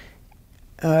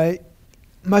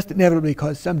 must inevitably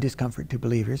cause some discomfort to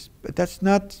believers, but that's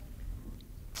not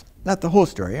the whole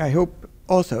story. I hope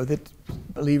also that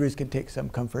believers can take some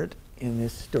comfort in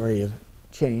this story of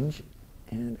change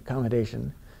and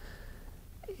accommodation,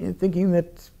 in thinking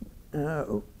that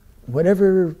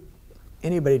whatever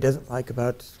anybody doesn't like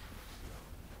about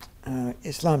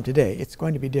Islam today, it's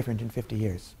going to be different in 50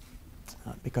 years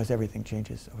because everything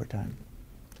changes over time.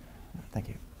 Thank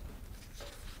you.